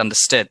they had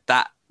understood,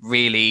 that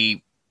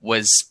really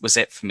was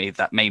it for me.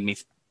 That made me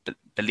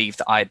believe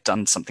that I had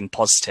done something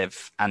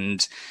positive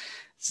and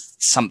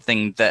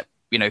something that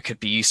could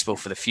be useful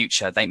for the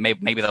future.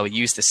 Maybe they'll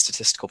use this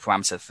statistical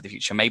parameter for the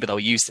future. Maybe they'll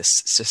use this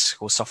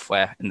statistical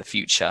software in the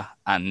future,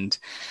 and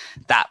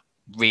that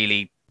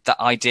really. The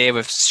idea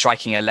of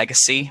striking a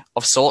legacy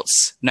of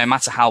sorts, no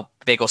matter how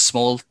big or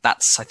small,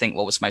 that's, I think,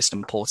 what was most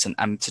important.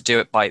 And to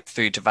do it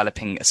through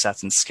developing a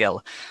certain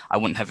skill I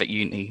wouldn't have at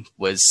uni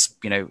was,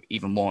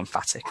 even more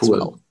emphatic as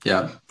well.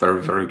 Yeah,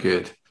 very, very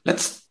good.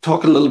 Let's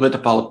talk a little bit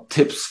about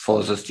tips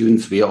for the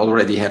students. We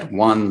already had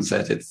one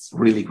that it's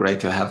really great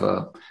to have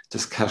a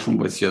discussion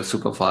with your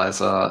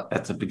supervisor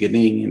at the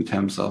beginning in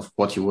terms of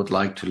what you would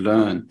like to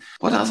learn.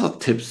 What other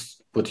tips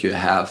would you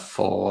have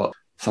for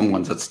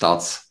someone that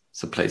starts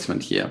the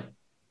placement here?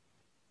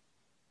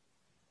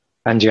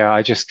 And yeah,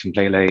 I just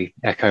completely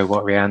echo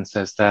what Rianne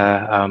says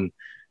there.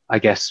 I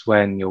guess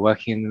when you're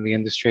working in the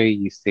industry,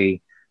 you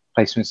see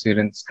placement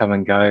students come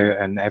and go,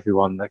 and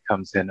everyone that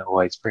comes in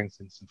always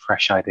brings in some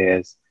fresh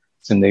ideas,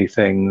 some new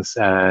things,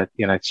 to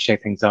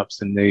shake things up,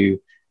 some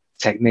new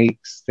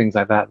techniques, things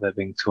like that are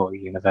being taught at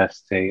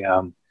university.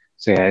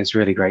 So yeah, it's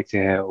really great to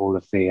hear all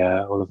of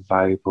the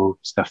valuable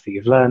stuff that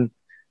you've learned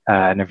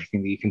and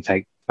everything that you can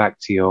take back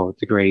to your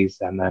degrees,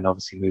 and then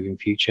obviously moving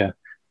future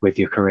with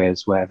your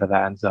careers, wherever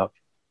that ends up,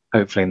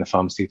 hopefully in the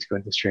pharmaceutical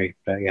industry.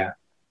 But yeah,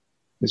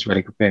 it's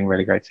been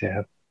really great to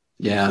hear.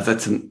 Yeah,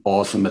 that's an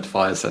awesome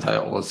advice that I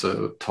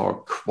also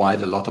talk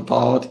quite a lot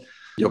about.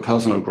 Your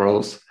personal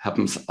growth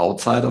happens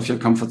outside of your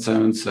comfort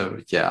zone. So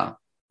yeah,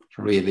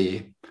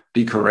 really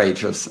be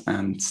courageous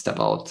and step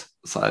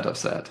outside of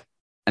that.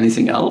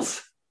 Anything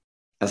else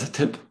as a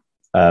tip?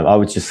 I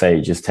would just say,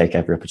 just take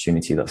every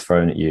opportunity that's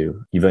thrown at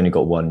you. You've only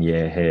got 1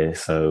 year here,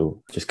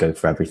 so just go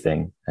for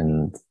everything,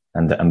 and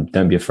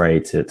don't be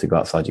afraid to go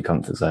outside your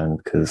comfort zone,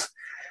 because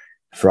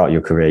throughout your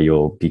career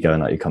you'll be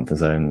going out your comfort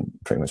zone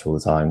pretty much all the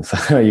time.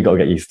 So you got to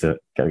get used to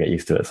it. Got to get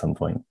used to it at some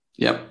point.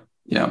 Yeah.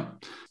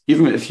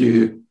 Even if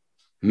you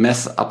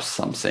mess up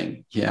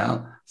something,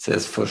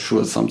 there's for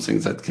sure something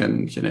that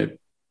can,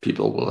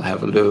 people will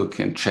have a look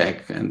and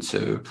check, and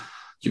so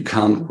you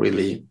can't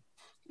really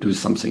do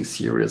something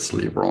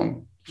seriously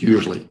wrong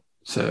usually.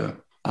 So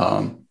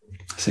I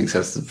think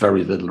there's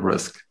very little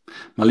risk.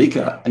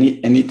 Malika,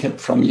 any tip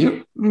from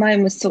you?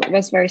 Mine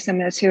was very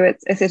similar to it.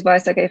 It's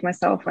advice I gave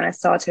myself when I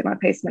started my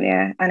placement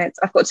year, and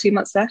I've got 2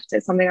 months left.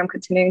 It's something I'm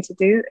continuing to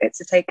do. It's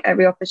to take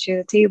every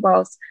opportunity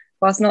whilst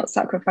not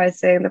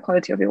sacrificing the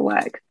quality of your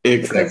work.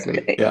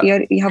 Exactly.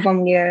 You have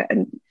 1 year,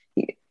 and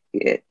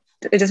it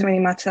doesn't really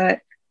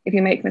matter. If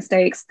you make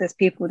mistakes, there's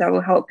people that will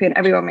help you, and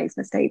everyone makes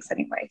mistakes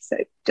anyway. So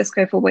just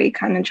go for what you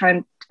can and try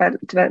and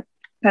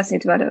personally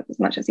develop as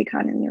much as you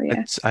can in your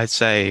year. I'd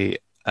say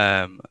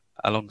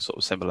along sort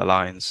of similar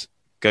lines,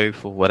 go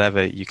for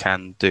whatever you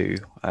can do,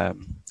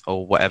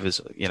 or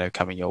whatever's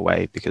coming your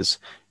way, because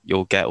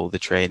you'll get all the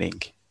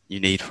training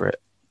you need for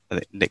it. I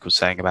think Nick was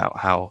saying about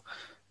how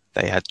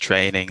they had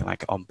training,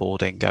 like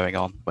onboarding going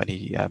on when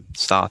he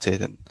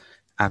started, and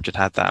Amjad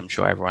had that. I'm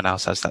sure everyone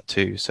else has that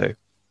too. So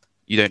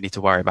you don't need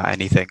to worry about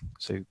anything.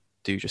 So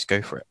do just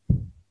go for it.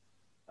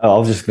 Oh, I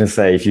was just going to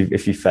say,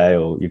 if you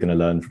fail, you're going to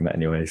learn from it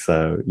anyway.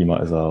 So you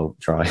might as well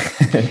try.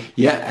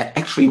 Yeah,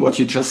 actually, what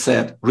you just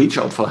said, reach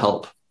out for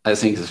help, I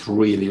think is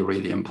really,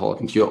 really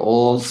important. You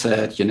all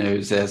said,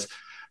 there's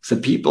the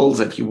people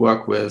that you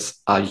work with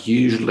are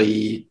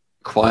usually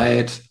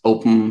quite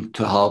open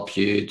to help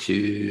you,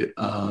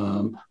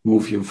 to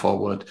move you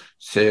forward.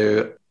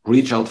 So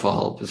reach out for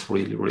help is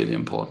really, really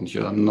important.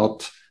 You are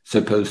not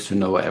supposed to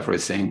know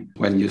everything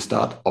when you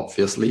start,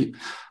 obviously,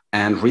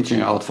 and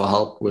reaching out for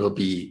help will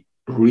be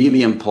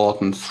really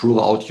important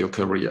throughout your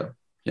career.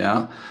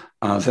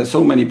 There's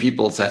so many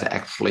people that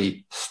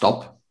actually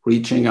stop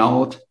reaching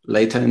out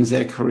later in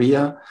their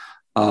career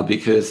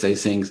because they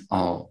think,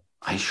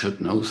 I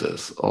should know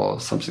this, or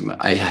something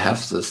like, I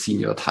have the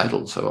senior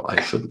title, so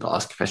I shouldn't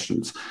ask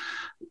questions.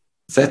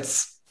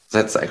 That's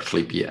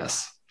actually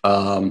BS.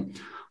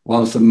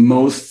 One of the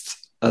most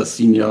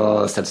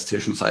senior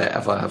statisticians I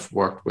ever have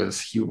worked with,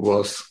 he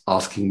was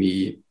asking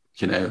me,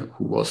 who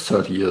was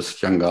 30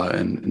 years younger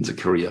in the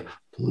career,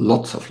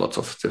 lots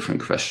of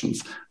different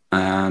questions.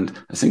 And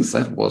I think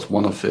that was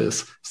one of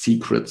his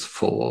secrets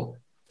for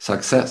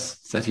success,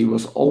 that he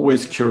was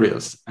always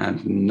curious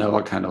and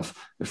never kind of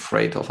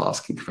afraid of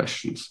asking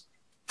questions.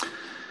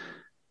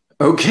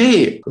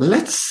 Okay,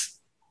 let's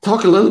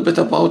talk a little bit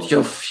about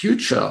your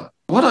future.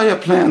 What are your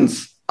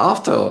plans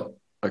after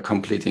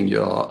completing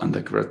your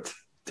undergrad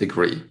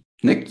degree?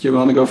 Nick, you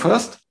want to go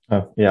first?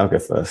 Oh, yeah, I'll go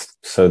first.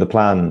 So the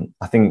plan,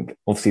 I think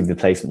obviously the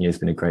placement year has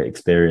been a great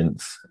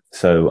experience.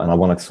 And I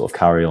want to sort of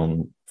carry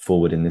on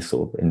forward in this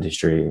sort of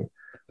industry.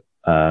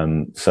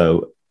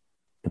 So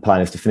the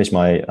plan is to finish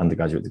my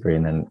undergraduate degree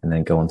and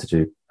then go on to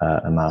do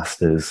a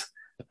master's,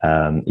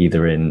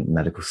 either in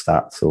medical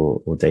stats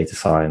or data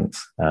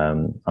science.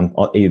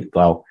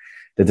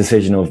 The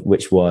decision of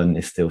which one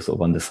is still sort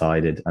of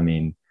undecided. I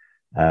mean,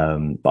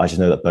 but I just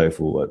know that both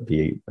will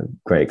be a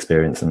great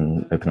experience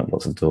and open up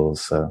lots of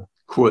doors. So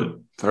cool,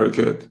 very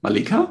good.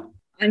 Malika?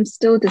 I'm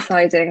still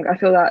deciding. I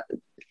feel that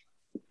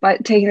by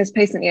taking this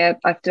placement year,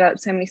 I've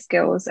developed so many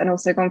skills and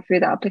also gone through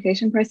the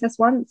application process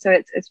once. So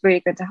it's really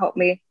going to help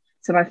me.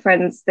 So my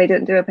friends, they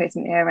didn't do a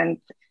placement year, and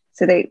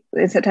so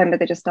in September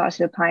they just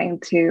started applying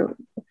to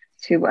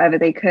whatever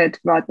they could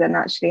rather than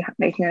actually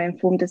making an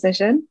informed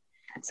decision.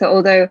 So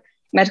although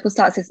medical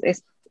stats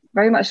is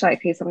very much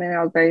likely something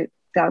I'll go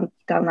down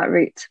that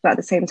route, but at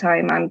the same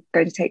time I'm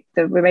going to take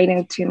the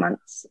remaining 2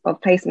 months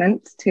of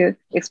placement to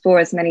explore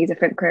as many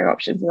different career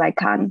options as I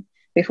can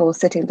before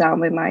sitting down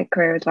with my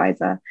career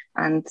advisor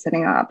and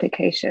sending out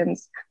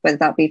applications, whether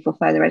that be for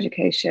further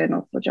education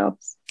or for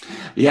jobs.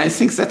 Yeah, I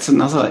think that's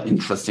another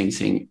interesting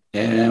thing.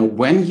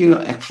 When you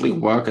actually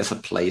work as a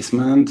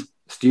placement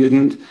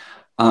student,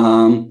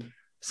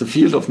 the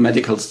field of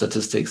medical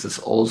statistics is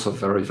also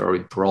very, very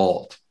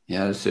broad.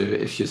 Yeah, so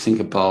if you think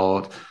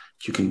about,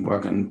 you can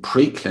work in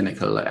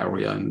preclinical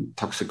area in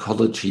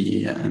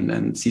toxicology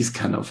and these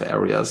kind of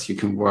areas. You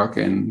can work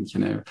in,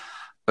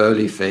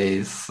 early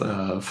phase,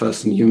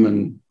 first in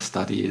human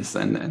studies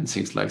and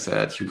things like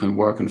that. You can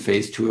work in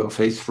phase 2 or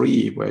phase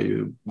 3, where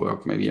you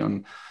work maybe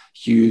on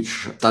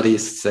huge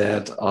studies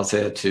that are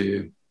there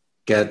to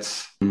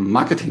get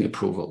marketing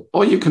approval.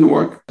 Or you can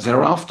work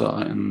thereafter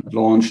in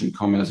launch and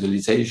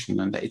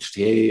commercialization and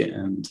HTA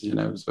and,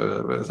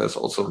 so there's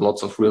also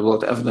lots of real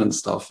world evidence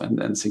stuff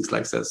and things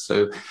like that.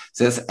 So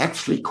there's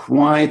actually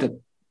quite a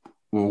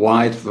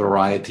wide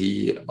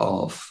variety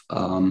of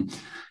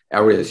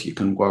areas you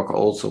can work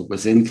also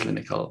within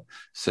clinical.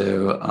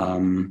 So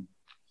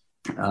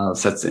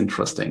that's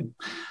interesting.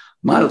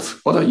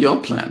 Miles, what are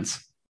your plans?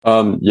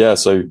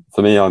 So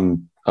for me,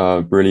 I'm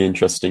really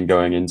interested in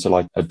going into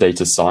like a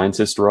data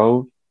scientist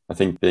role. I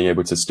think being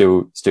able to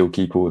still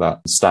keep all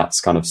that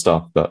stats kind of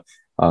stuff, but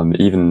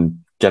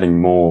even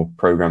getting more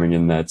programming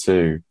in there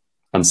too.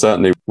 And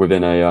certainly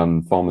within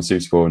a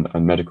pharmaceutical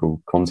and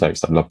medical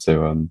context, I'd love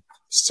to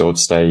sort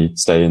of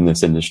stay in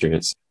this industry.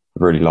 I've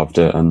really loved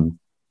it, and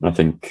I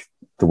think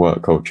the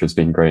work culture has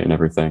been great and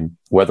everything.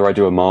 Whether I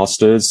do a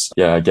master's,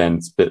 again,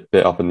 it's a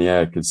bit up in the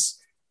air because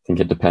I think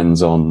it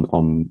depends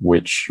on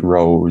which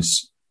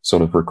roles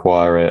sort of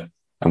require it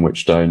and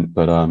which don't.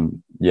 But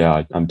I'm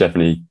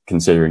definitely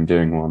considering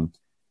doing one.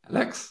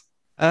 Alex?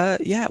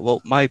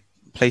 Well, my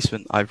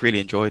placement, I've really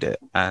enjoyed it.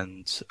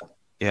 And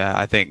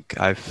I think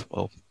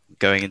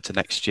going into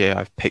next year,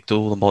 I've picked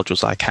all the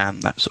modules I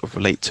can that sort of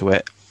relate to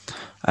it.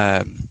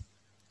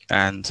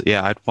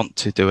 I'd want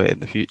to do it in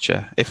the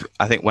future.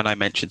 I think when I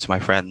mentioned to my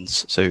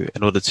friends, so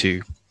in order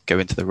to go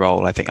into the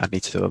role, I think I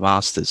need to do a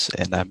master's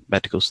in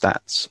medical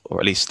stats, or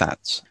at least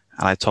stats.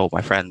 And I told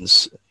my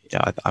friends,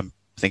 I'm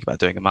thinking about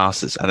doing a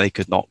master's, and they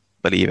could not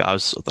believe it. I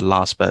was sort of the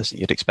last person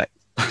you'd expect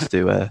to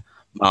do a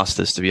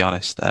master's, to be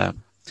honest.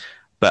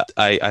 But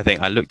I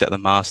think I looked at the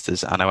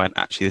master's and I went,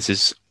 actually,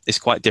 it's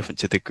quite different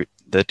to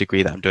the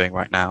degree that I'm doing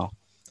right now,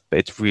 but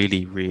it's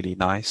really, really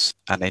nice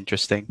and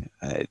interesting.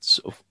 It's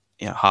sort of,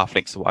 half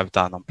links to what I've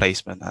done on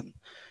placement and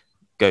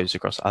goes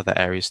across other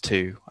areas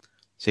too.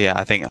 So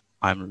I think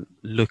I'm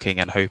looking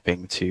and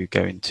hoping to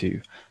go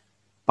into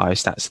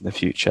biostats in the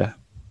future.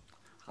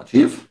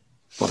 Rajiv,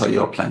 what are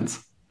your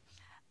plans?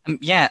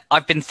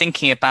 I've been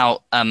thinking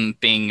about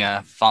being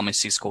a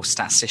pharmaceutical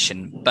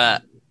statistician,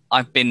 but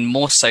I've been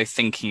more so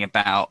thinking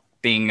about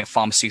being a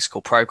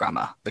pharmaceutical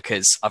programmer,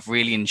 because I've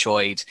really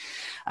enjoyed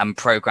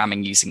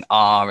programming using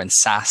R and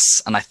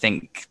SAS, and I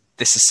think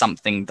this is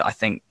something that I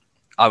think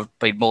I would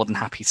be more than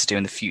happy to do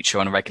in the future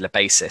on a regular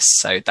basis.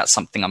 So that's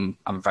something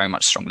I'm very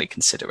much strongly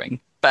considering.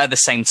 But at the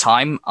same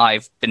time,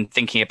 I've been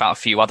thinking about a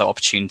few other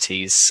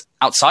opportunities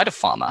outside of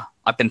pharma.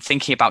 I've been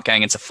thinking about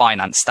going into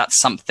finance.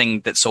 That's something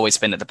that's always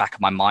been at the back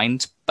of my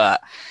mind,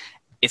 but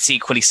it's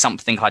equally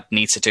something I'd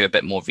need to do a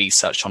bit more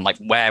research on, like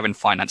where in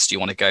finance do you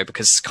want to go?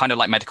 Because kind of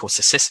like medical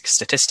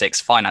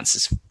statistics, finance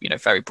is,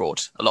 very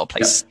broad, a lot of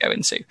places to go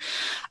into.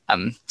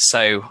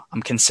 So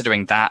I'm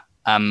considering that.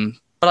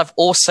 But I've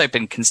also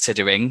been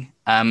considering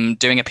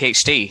doing a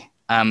PhD,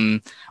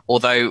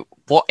 although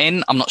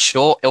I'm not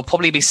sure. It'll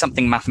probably be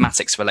something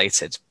mathematics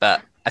related,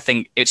 but I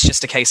think it's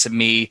just a case of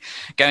me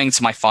going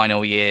to my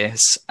final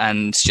years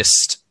and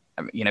just,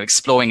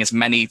 exploring as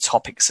many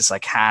topics as I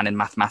can in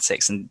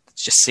mathematics and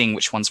just seeing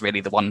which one's really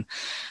the one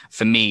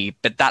for me.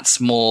 But that's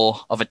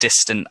more of a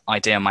distant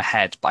idea in my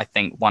head, but I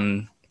think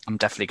one I'm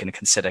definitely going to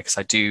consider, because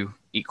I do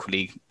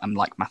equally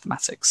like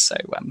mathematics. So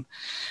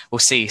we'll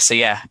see. So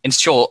in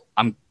short,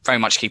 I'm very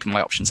much keeping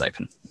my options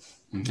open.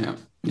 Yeah.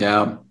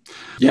 Yeah.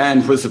 Yeah.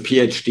 And with a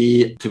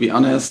PhD, to be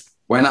honest,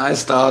 when I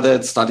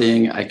started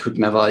studying, I could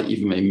never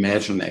even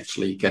imagine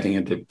actually getting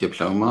a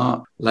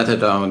diploma, let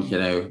alone,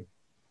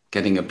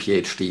 getting a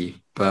PhD.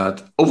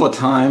 But over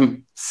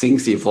time,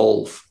 things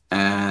evolve.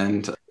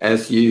 And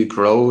as you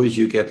grow,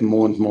 you get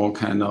more and more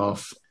kind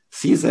of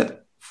see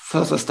that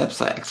further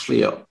steps are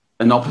actually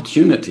an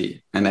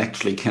opportunity and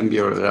actually can be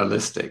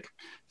realistic.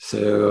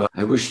 So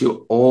I wish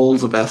you all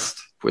the best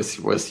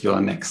with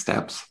your next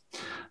steps.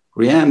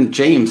 Rianne,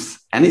 James,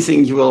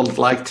 anything you would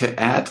like to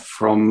add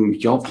from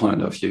your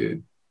point of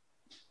view?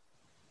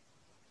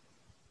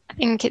 I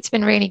think it's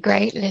been really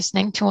great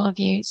listening to all of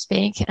you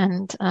speak,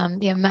 and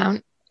the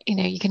amount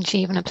you can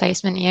achieve in a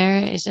placement year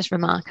is just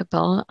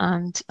remarkable.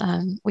 And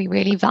we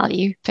really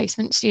value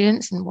placement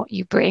students and what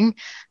you bring,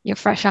 your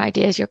fresh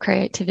ideas, your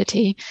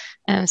creativity.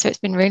 So it's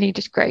been really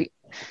just great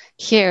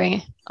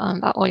hearing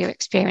about all your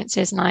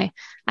experiences. And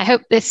I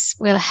hope this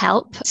will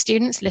help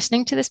students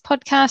listening to this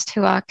podcast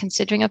who are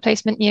considering a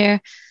placement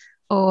year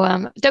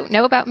or don't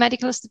know about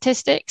medical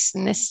statistics.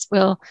 And this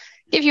will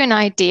give you an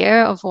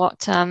idea of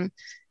what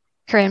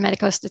career in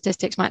medical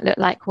statistics might look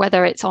like,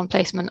 whether it's on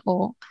placement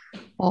or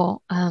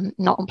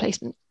not on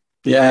placement.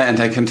 Yeah, and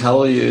I can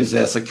tell you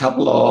there's a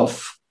couple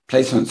of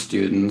placement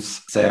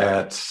students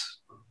that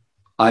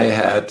I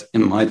had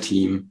in my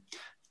team,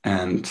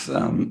 and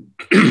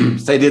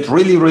they did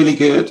really, really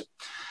good.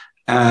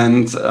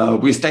 And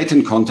we stayed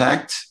in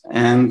contact,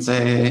 and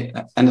they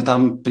ended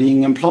up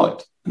being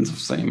employed in the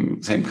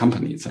same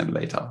companies and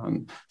later.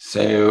 And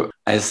so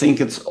I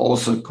think it's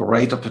also a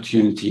great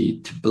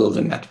opportunity to build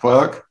a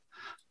network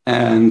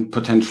and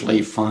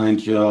potentially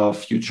find your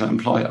future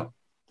employer.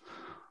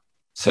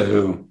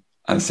 So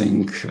I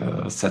think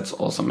that's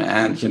awesome.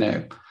 And,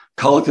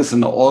 CALC is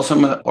an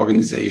awesome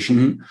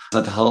organization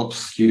that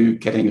helps you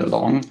getting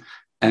along.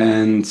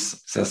 And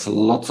there's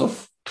lots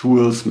of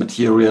tools,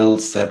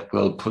 materials that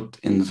we'll put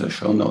in the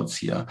show notes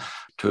here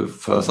to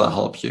further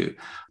help you.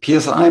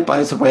 PSI,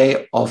 by the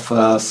way,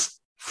 offers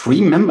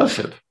free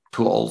membership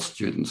to all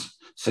students.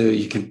 So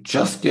you can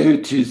just go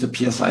to the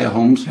PSI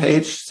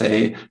homepage,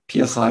 say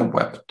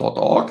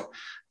psiweb.org,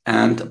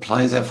 and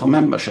apply there for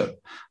membership.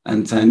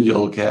 And then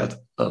you'll get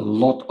a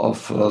lot of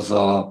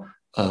further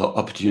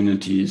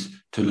opportunities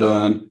to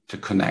learn, to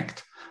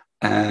connect.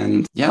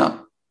 And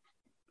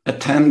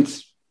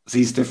attend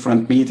these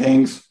different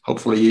meetings,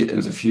 hopefully in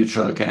the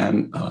future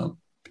again,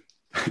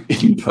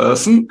 in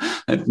person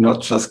and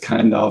not just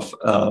kind of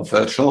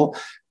virtual.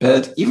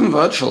 But even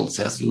virtual,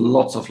 there's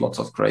lots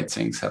of great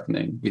things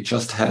happening. We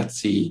just had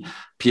the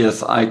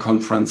PSI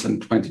conference in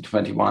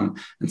 2021,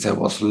 and there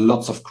was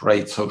lots of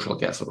great social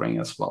gathering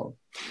as well.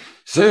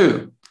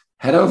 So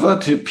head over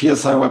to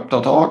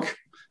psiweb.org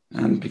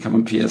and become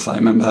a PSI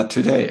member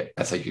today,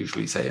 as I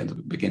usually say in the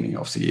beginning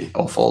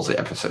of all the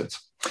episodes.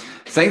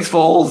 Thanks for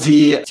all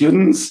the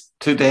students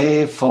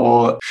today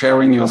for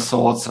sharing your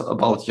thoughts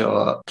about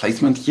your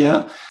placement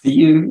here. See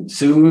you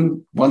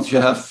soon once you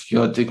have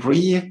your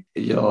degree,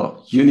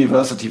 your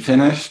university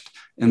finished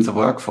in the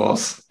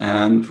workforce,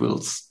 and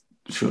we'll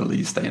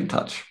surely stay in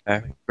touch.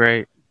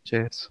 Great.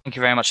 Cheers. Thank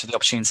you very much for the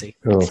opportunity.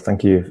 Cool.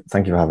 Thank you.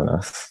 Thank you for having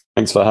us.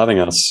 Thanks for having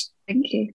us. Thank you.